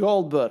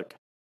جولدبرغ.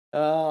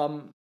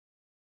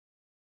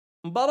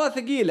 مباراة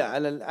ثقيلة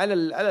على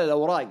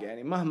الأوراق،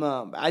 يعني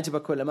مهما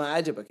عجبك ولا ما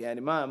عجبك،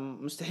 يعني ما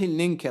مستحيل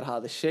ننكر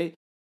هذا الشيء.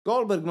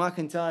 جولدبرغ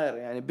ماكنتاير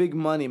يعني بيج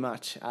ماني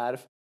ماتش،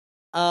 عارف.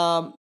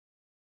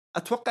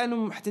 أتوقع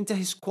إنه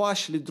حتنتهي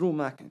سكواش لدرو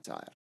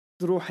ماكنتاير.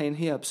 درو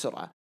حينهيها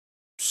بسرعة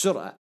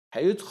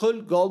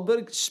حيدخل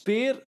جولدبرغ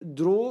سبير،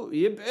 درو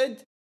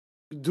يبعد،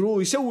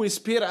 درو يسوي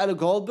سبير على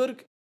جولدبرغ،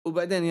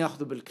 وبعدين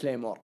ياخذه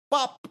بالكليمور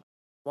باب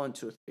 1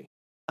 2 3.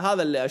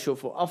 هذا اللي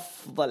أشوفه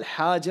أفضل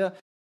حاجة،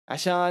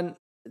 عشان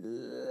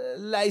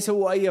لا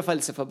يسووا أي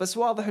فلسفة. بس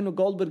واضح إنه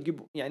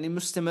جولدبرغ يعني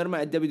مستمر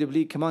مع الدبليو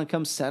دبليو كمان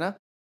كم سنة.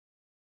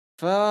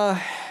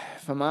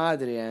 فما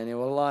أدري يعني،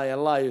 والله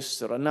الله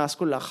يستر. الناس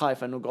كلها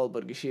خايفة إنه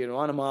جولدبرغ يشيل،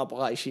 وأنا ما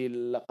أبغى يشيل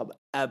اللقب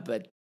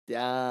أبدا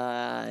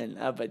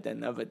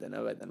أبدا أبدا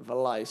أبدا،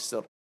 فالله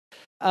يستر.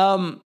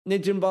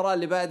 نجي المباراة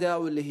اللي بعدها،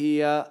 واللي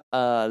هي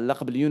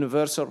لقب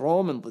اليونيفرسال،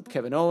 رومان ضد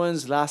كيفن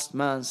أوينز، لاست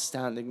مان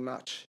ستاندينج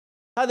ماتش.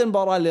 هذه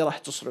المباراة اللي راح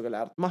تسرق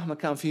العرض مهما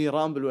كان فيه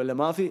رامبل ولا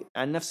ما في.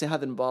 عن نفسي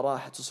هذه المباراة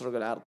حتسرق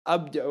العرض.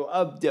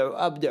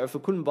 أبدعوا في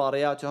كل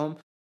مبارياتهم.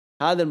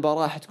 هذه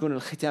المباراة حتكون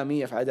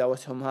الختامية في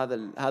عداوتهم.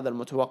 هذا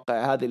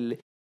المتوقع. هذه اللي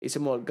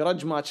يسموه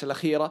الجراج ماتش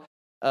الأخيرة،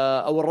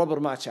 أو الربر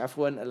ماتش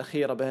عفوا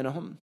الأخيرة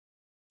بينهم.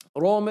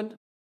 رومان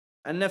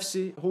عن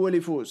نفسي هو اللي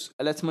يفوز.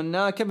 اللي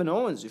أتمناه كيفن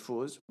أوينز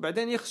يفوز،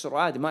 بعدين يخسر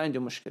عادي، ما عنده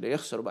مشكلة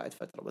يخسر بعد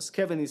فترة، بس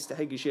كيفن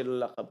يستحق يشيل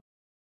اللقب.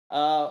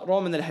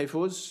 رومان اللي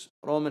حيفوز.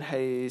 رومان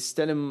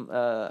حيستلم،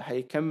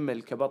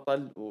 حيكمل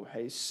كبطل،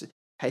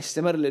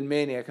 حيستمر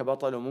للمانيا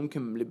كبطل،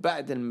 وممكن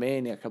لبعد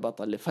المانيا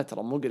كبطل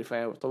لفترة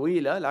مقرفة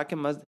طويلة. لكن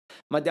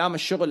ما دام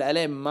الشغل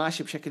عليه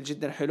ماشي بشكل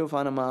جدا حلو،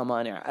 فأنا ما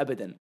مانع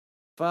أبدا.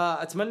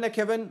 فأتمنى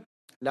كيفن،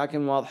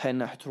 لكن واضح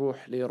إنها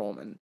حتروح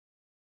لرومان.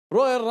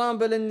 رويال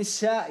رامبل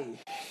النسائي،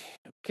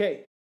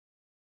 اوكي،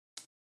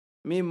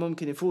 مين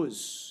ممكن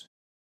يفوز؟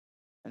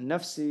 عن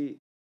نفسي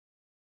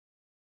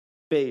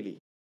بيلي،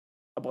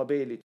 ابغى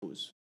بيلي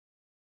تفوز،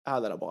 هذا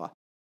اللي ابغاه.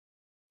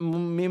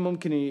 مين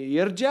ممكن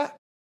يرجع؟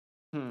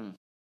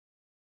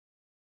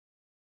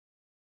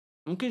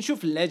 ممكن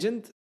نشوف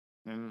الليجند،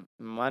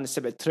 ما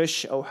نستبعد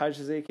تريش او حاجه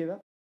زي كذا.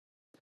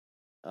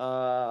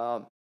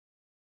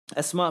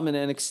 اسماء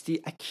من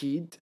NXT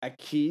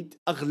اكيد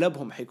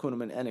اغلبهم حيكونوا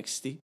من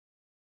NXT.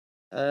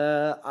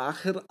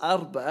 اخر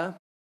 4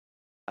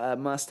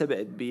 ما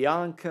استبعد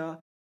بيانكا،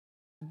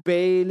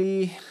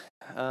 بيلي،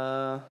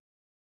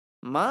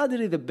 ما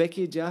أدري إذا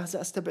بيكي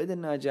جاهزة، أستبعد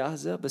أنها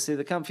جاهزة، بس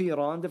إذا كان في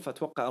راندا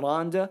فأتوقع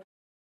راندا.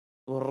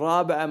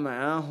 والرابعة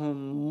معاهم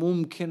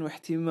ممكن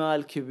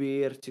واحتمال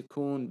كبير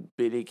تكون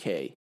بيلي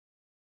كاي.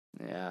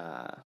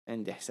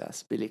 عندي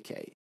إحساس بيلي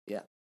كاي.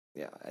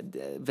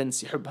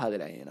 فينس يحب هذه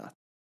العينات.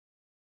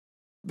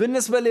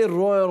 بالنسبة لي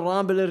الرويال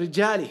رامبل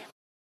الرجالي،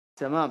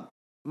 تمام.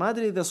 ما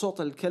أدري إذا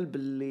صوت الكلب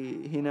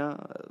اللي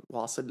هنا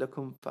واصل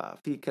لكم،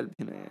 ففي كلب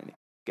هنا يعني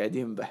قاعد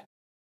ينبح.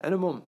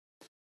 المهم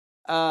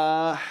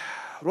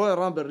رويال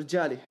رامبل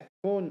رجالي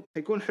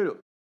حيكون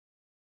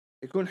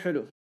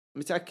حلو،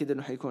 متأكد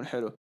انه حيكون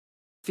حلو.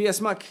 في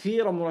اسماء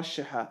كثيرة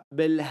مرشحة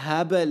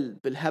بالهبل.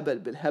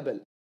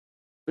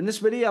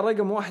 بالنسبة لي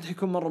رقم 1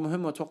 حيكون مرة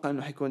مهم، واتوقع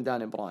انه حيكون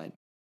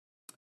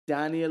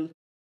دانيال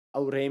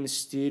او ري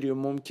ميستيريو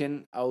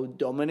ممكن، او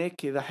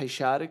دومينيك اذا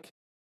حيشارك.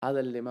 هذا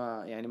اللي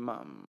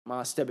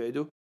ما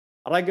استبعده.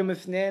 رقم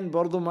 2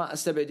 برضو ما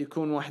استبعد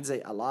يكون واحد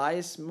زي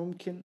الايس،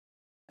 ممكن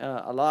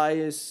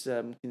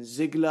ممكن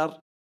زيجلر.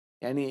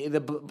 يعني إذا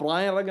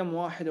براين رقم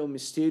 1 أو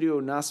ميستيريو،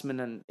 ناس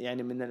من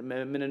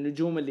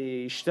النجوم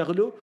اللي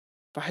يشتغلوا،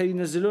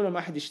 فحينزلونه ما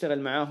أحد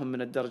يشتغل معاهم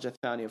من الدرجة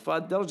الثانية.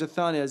 فالدرجة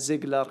الثانية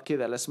زيجلر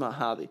كذا، الأسماء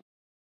هذه.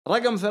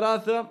 رقم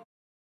 3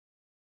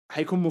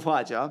 حيكون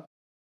مفاجأة.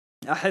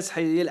 أحس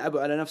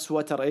حيلعبوا على نفس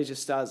واتر ايج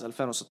ستارز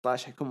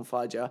 2016. حيكون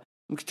مفاجأة،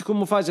 ممكن تكون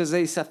مفاجأة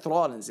زي سيث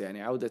رولينز،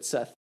 يعني عودة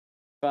سيث.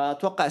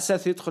 فأتوقع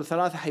سيث يدخل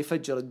 3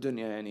 حيفجر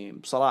الدنيا. يعني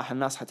بصراحة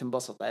الناس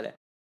حتنبسط عليه،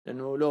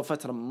 لأنه له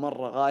فترة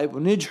مرة غايب،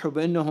 ونجحوا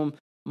بأنهم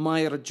ما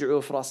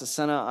يرجعوه في رأس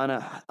السنة.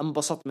 أنا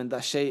انبسطت من ذا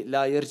الشيء.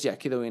 لا يرجع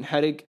كذا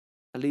وينحرق،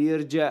 اللي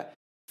يرجع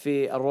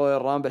في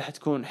الرويال رامبل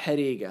حتكون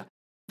حريقة.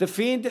 ذا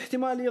فيند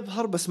احتمال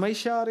يظهر بس ما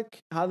يشارك،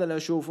 هذا اللي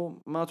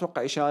أشوفه. ما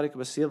أتوقع يشارك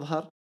بس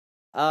يظهر.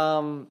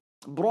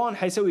 برون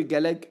حيسوي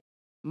قلق.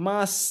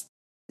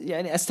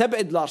 يعني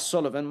أستبعد لارس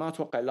سوليفان، ما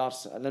أتوقع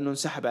لارس لأنه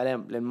انسحب عليه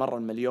للمرة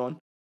المليون،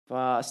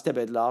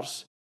 فاستبعد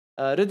لارس.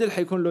 ريدل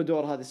حيكون له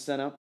دور هذه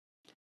السنة.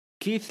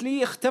 كيث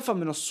لي اختفى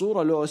من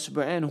الصورة له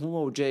أسبوعين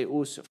هو وجاي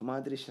أوسف، ما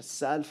أدري إيش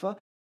السالفة،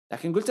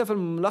 لكن قلتها في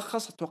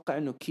الملخص. أتوقع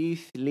إنه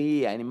كيث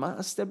لي يعني ما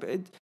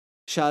أستبعد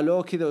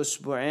شالوه كذا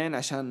أسبوعين،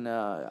 عشان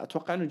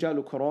أتوقع إنه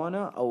جاله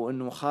كورونا، أو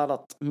إنه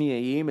خالط مية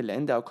ييم اللي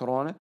عنده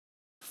كورونا.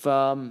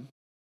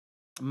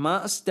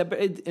 ما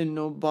استبعد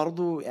إنه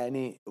برضو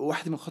يعني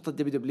واحدة من خطط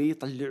دبليو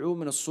يطلعوه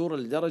من الصورة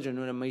لدرجة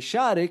إنه لما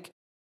يشارك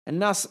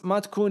الناس ما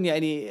تكون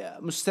يعني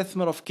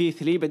مستثمرة في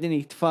كيث لي، بعدين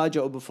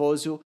يتفاجئوا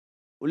بفوزه.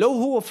 ولو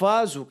هو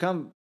فاز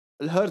وكان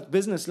الهيرت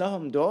بيزنس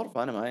لهم دور،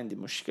 فأنا ما عندي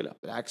مشكلة،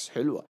 بالعكس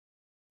حلوة.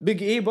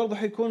 بيج اي برضو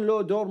حيكون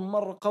له دور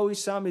مرة قوي.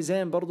 سامي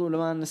زين برضو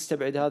لما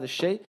نستبعد هذا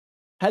الشيء.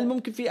 هل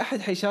ممكن في أحد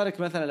حيشارك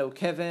مثلا لو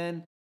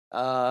كيفن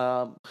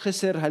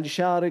خسر؟ هل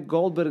يشارك؟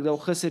 جولدبرغ لو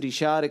خسر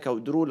يشارك؟ أو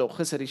درو لو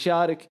خسر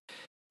يشارك؟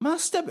 ما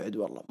استبعد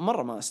والله،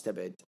 مرة ما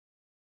استبعد.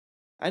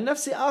 عن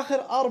نفسي آخر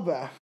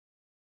 4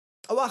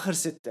 أو آخر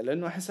 6،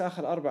 لأنه أحس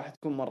آخر 4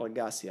 حتكون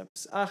مرة قاسية،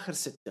 بس آخر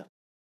 6: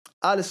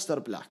 أليستر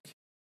بلاك،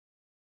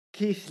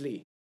 كيث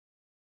لي،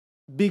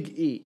 بيج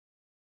إي،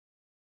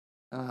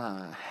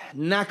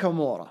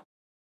 ناكامورا.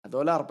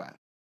 هذول 4،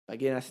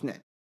 باقينا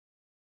 2.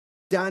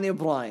 داني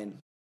براين.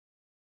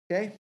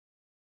 اوكي.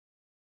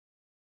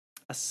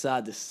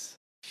 السادس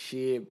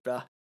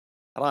شيبه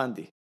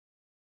راندي.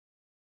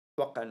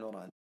 اتوقع انه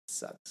راندي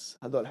السادس.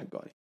 هذول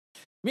حقوني.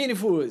 مين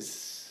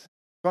يفوز؟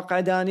 اتوقع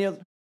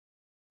دانيال.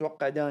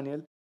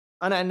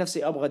 انا عن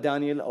نفسي ابغى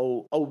دانيال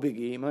او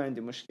بيجي، ما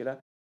عندي مشكله.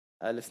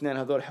 الاثنين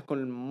هذول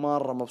حكون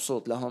مره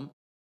مبسوط لهم.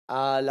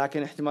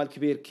 لكن احتمال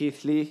كبير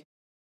كيث لي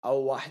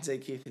او واحد زي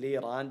كيث لي،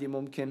 راندي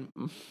ممكن.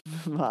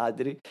 ما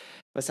ادري.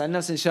 بس عن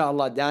نفسي ان شاء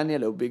الله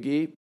دانيال او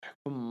بيجي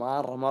حكون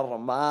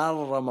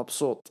مره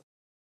مبسوط.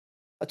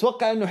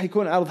 اتوقع انه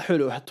حيكون عرض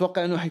حلو.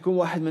 اتوقع انه حيكون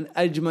واحد من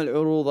اجمل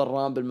عروض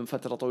الرامبل من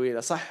فتره طويله.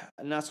 صح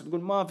الناس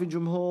تقول ما في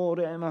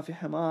جمهور، يعني ما في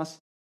حماس،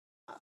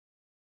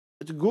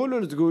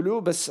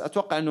 تقولوا بس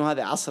اتوقع انه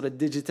هذا عصر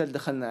الديجيتال،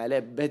 دخلنا عليه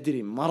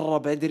بدري، مره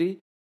بدري.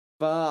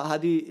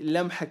 فهذه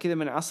لمحه كذا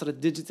من عصر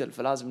الديجيتال،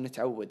 فلازم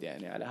نتعود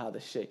يعني على هذا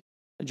الشيء.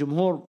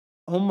 الجمهور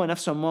هم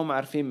نفسهم ما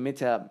عارفين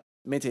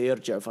متى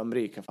يرجعوا في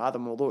امريكا، فهذا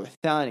موضوع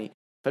ثاني.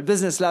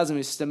 فالبزنس لازم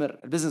يستمر،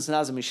 البزنس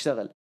لازم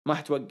يشتغل، ما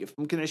حتوقف.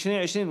 ممكن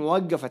 2020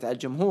 وقفت على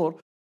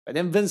الجمهور،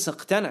 بعدين فينس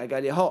اقتنع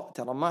قال يا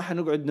ترى ما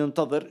حنقعد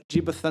ننتظر،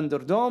 جيب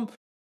الثندر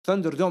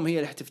دوم هي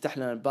اللي حتفتح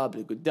لنا الباب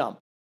اللي قدام.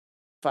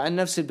 فعن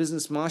نفس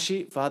البزنس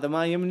ماشي، فهذا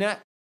ما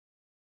يمنع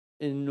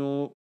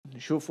انه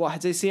نشوف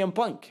واحد زي سي ام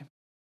بانك.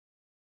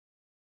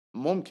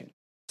 ممكن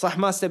صح،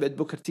 ما استبعد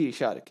بوكر تي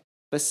يشارك،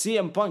 بس سي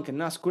ام بانك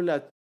الناس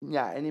كلها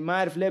يعني ما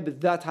اعرف ليه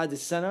بالذات هذه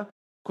السنة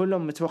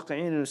كلهم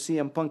متوقعين انه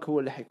سي ام بانك هو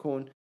اللي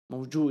حيكون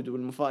موجود،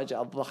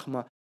 والمفاجأة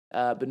الضخمة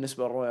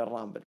بالنسبة للرويال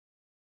رامبل.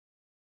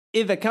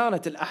 إذا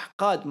كانت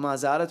الأحقاد ما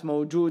زالت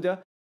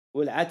موجودة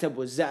والعتب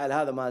والزعل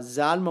هذا ما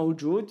زال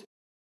موجود،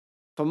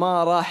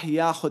 فما راح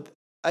ياخذ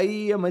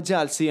أي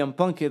مجال سي ام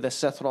بانك إذا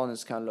سيث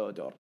رولينز كان له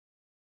دور.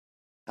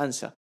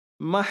 أنسى،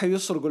 ما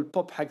حيسرقوا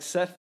البوب حق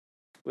سيث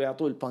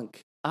ويعطوه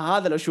البانك.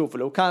 هذا لو شوفوا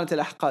لو كانت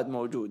الأحقاد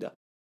موجودة،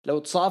 لو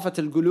تصافت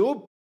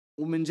القلوب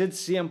ومن جد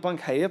سي ام بانك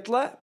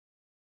حيطلع،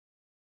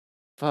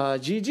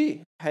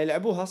 فجي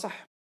حيلعبوها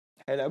صح.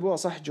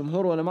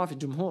 جمهور ولا ما في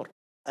جمهور،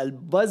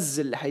 البز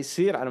اللي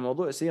حيصير على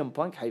موضوع سي ام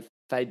بانك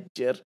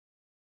حيفجر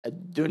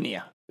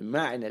الدنيا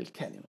بمعنى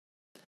الكلمة.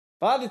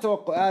 فهذه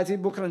توقعاتي.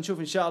 بكرة نشوف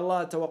إن شاء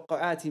الله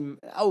توقعاتي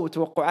أو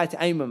توقعات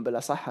أيمن بلا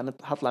صح،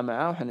 هطلع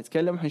معاه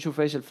وحنتكلم وحنشوف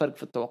إيش الفرق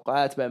في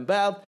التوقعات بين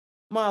بعض.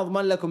 ما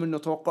أضمن لكم إنه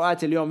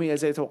توقعاتي اليوم هي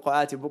زي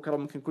توقعاتي بكرة،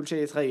 ممكن كل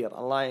شيء يتغير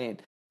الله يعين.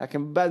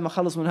 لكن بعد ما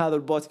خلص من هذا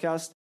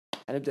البودكاست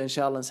هنبدأ إن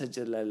شاء الله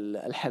نسجل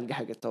الحلقة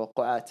حق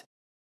التوقعات.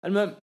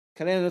 المهم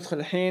خلينا ندخل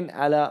الحين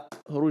على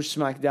هروج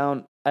سماك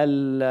داون.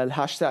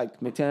 الهاشتاج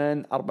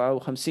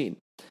 254.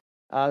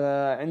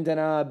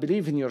 عندنا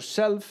believe in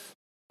yourself.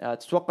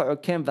 تتوقعوا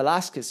كين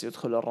فلاسكيز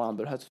يدخل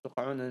الرامبل؟ هل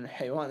تتوقعون ان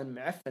الحيوان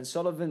المعفن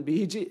سوليفان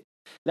بيجي؟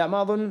 لا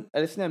ما اظن،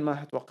 الاثنين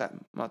ما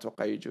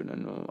اتوقع يجون،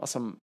 لانه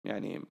اصلا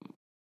يعني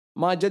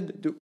ما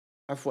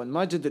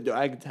جددوا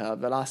عقدها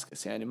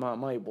فلاسكيز، يعني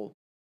ما يبغوا.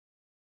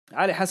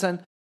 علي حسن: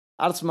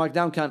 عرض سماك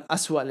داون كان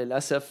أسوأ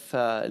للأسف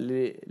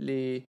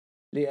اللي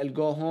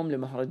الجوهم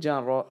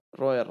لمهرجان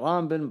رويال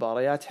رامبل.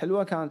 مباريات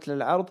حلوة كانت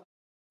للعرض،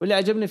 واللي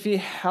عجبني فيه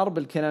حرب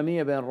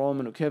الكلامية بين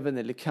رومان وكيفن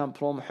اللي كان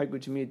برومو حقه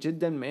جميل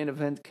جدا. مين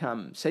ايفنت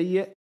كان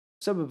سيء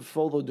بسبب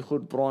فوضى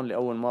ودخول برون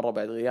لأول مرة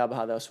بعد غياب،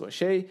 هذا أسوأ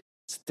شيء.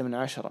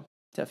 6/10.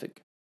 اتفق.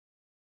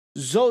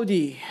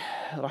 زودي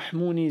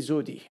رحموني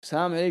زودي: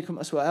 السلام عليكم،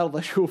 أسوأ عرض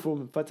أشوفه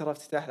من فترة،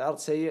 افتتاح العرض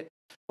سيء،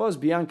 فوز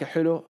بيانكا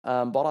حلو،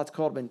 مباراة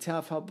كوربن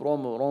تافهة،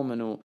 برومو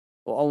رومان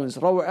وأونز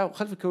روعة،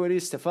 وخلف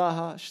الكواليس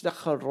تفاهة. ايش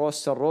دخل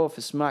روستر رو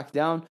في سماك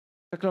داون؟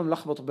 شكلهم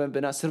لخبطوا بين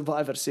بناء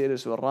سيرفايفر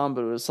سيريس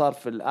والرامبل، واللي صار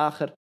في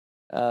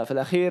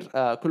الأخير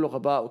كله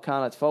غباء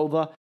وكانت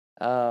فوضى.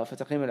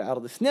 فتقييم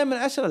العرض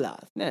 2/10.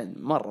 لا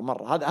 2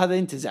 مرة هذا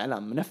انت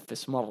زعلان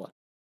منفس مرة.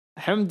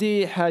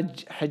 حمدي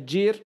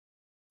حجير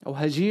أو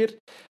هجير: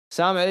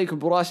 السلام عليكم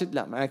ابو راشد.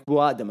 لا معك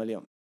ابو آدم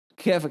اليوم.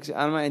 كيفك؟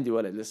 انا ما عندي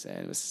ولد لسه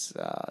يعني، بس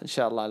ان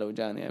شاء الله لو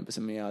جاني يعني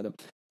بسميه آدم.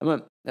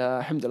 المهم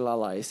الحمد لله،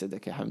 الله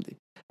يسعدك يا حمدي.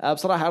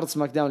 بصراحة عرض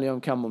سماك داون اليوم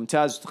كان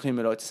ممتاز،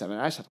 وتقييمه له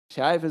 9/10.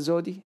 شايف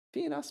الزودي؟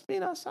 في ناس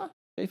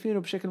شايفينه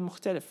بشكل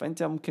مختلف،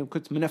 فأنت ممكن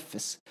كنت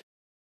منفس.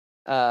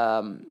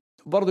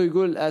 برضو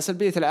يقول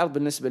سلبية العرض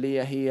بالنسبة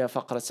لي هي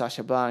فقرة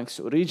ساشا بانكس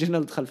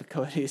وريجينال دخل في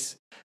الكواليس.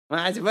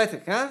 ما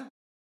عجبتك؟ ها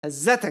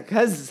هزتك؟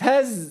 هز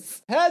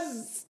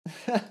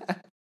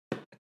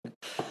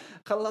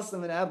خلصنا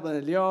من عرضنا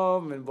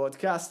اليوم من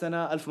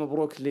بودكاستنا. ألف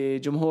مبروك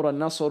لجمهور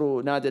النصر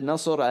ونادي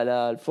النصر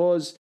على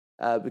الفوز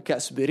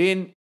بكأس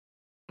بيرين.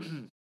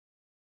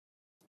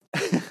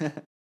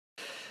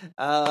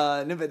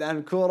 نبعد عن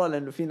الكورة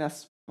لأنه في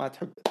ناس ما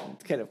تحب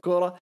نتكلم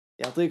كورة.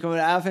 يعطيكم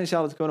العافية، إن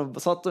شاء الله تكونوا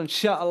انبسطتوا إن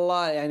شاء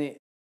الله. يعني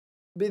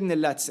بإذن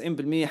الله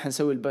 90%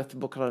 حنسوي البث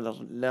بكرة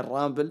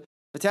للرامبل،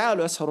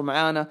 فتعالوا اسهروا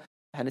معانا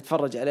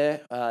حنتفرج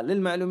عليه.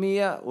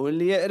 للمعلومية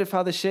واللي يعرف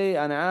هذا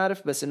الشيء أنا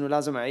عارف، بس إنه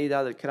لازم أعيد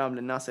هذا الكلام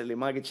للناس اللي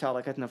ما قد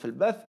شاركتنا في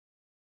البث.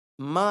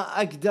 ما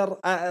أقدر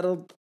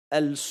أعرض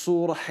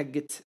الصورة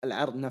حقت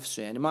العرض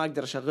نفسه، يعني ما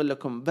أقدر أشغل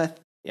لكم بث،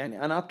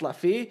 يعني أنا أطلع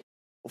فيه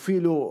وفي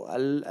له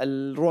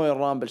الرويال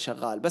رامبل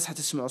شغال، بس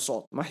حتسمعوا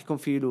صوت، ما حيكون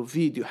فيه له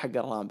فيديو حق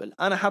الرامبل.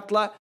 أنا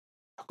حطلع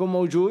حكون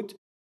موجود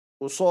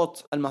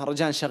وصوت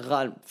المهرجان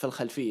شغال في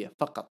الخلفية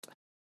فقط،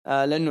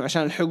 لأنه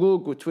عشان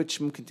الحقوق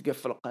وتويتش ممكن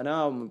تقفل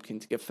القناة وممكن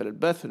تقفل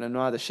البث،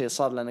 لأنه هذا الشيء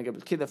صار لنا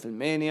قبل كذا في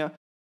المانيا،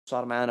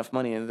 صار معنا في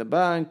ماني إن ذا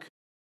بانك.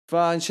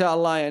 فإن شاء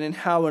الله يعني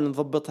نحاول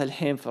نضبطها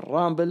الحين في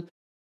الرامبل،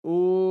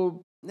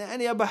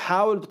 ويعني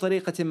بحاول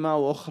بطريقة ما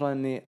وأخرى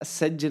أني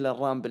أسجل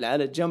الرامبل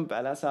على جنب،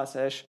 على أساس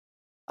إيش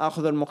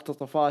أخذ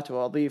المقتطفات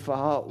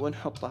وأضيفها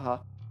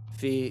ونحطها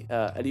في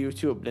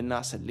اليوتيوب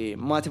للناس اللي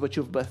ما تبغى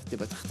تشوف بث،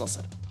 تبغى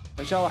تختصر.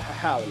 إن شاء الله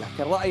ححاول.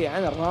 لكن رأيي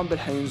عن الرامبل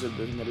حينزل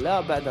بإذن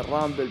الله بعد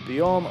الرامبل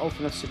بيوم أو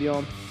في نفس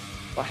اليوم.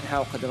 راح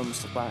نحاول قدر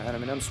المستطاع. أنا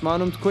من أمس ما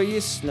نمت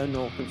كويس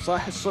لأنه كنت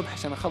صاحي الصبح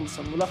عشان أخلص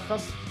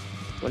الملخص،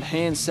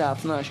 والحين الساعة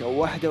 12 أو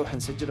 1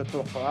 وحنسجل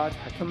التوقعات،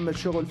 حكمل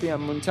شغل فيها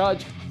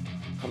مونتاج،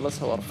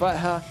 خلصها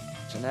وارفعها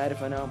عشان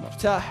أعرف أنا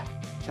مرتاح،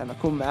 عشان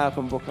أكون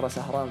معاكم بكرة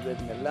سهران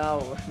بإذن الله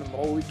وإحنا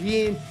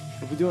مروقين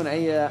وبدون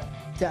أي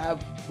تعب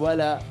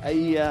ولا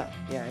أي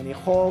يعني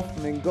خوف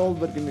من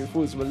جولدبرغ إنه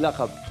يفوز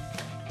باللقب.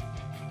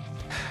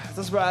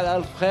 تصبحوا على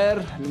ألف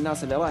خير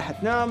للناس اللي رايحة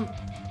تنام،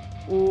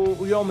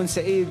 ويوم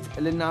سعيد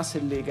للناس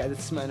اللي قاعدة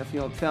تسمعنا في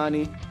يوم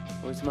ثاني،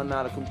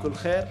 ونتمنى لكم كل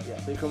خير.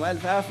 يعطيكم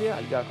ألف عافية.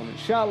 ألقاكم إن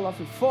شاء الله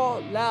في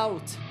فول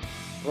أوت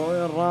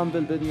رويال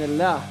رامبل بإذن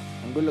الله.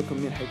 نقول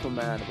لكم مين حيكون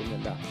معنا بإذن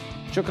الله.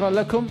 شكرا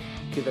لكم،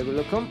 كذا أقول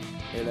لكم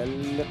إلى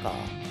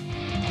اللقاء.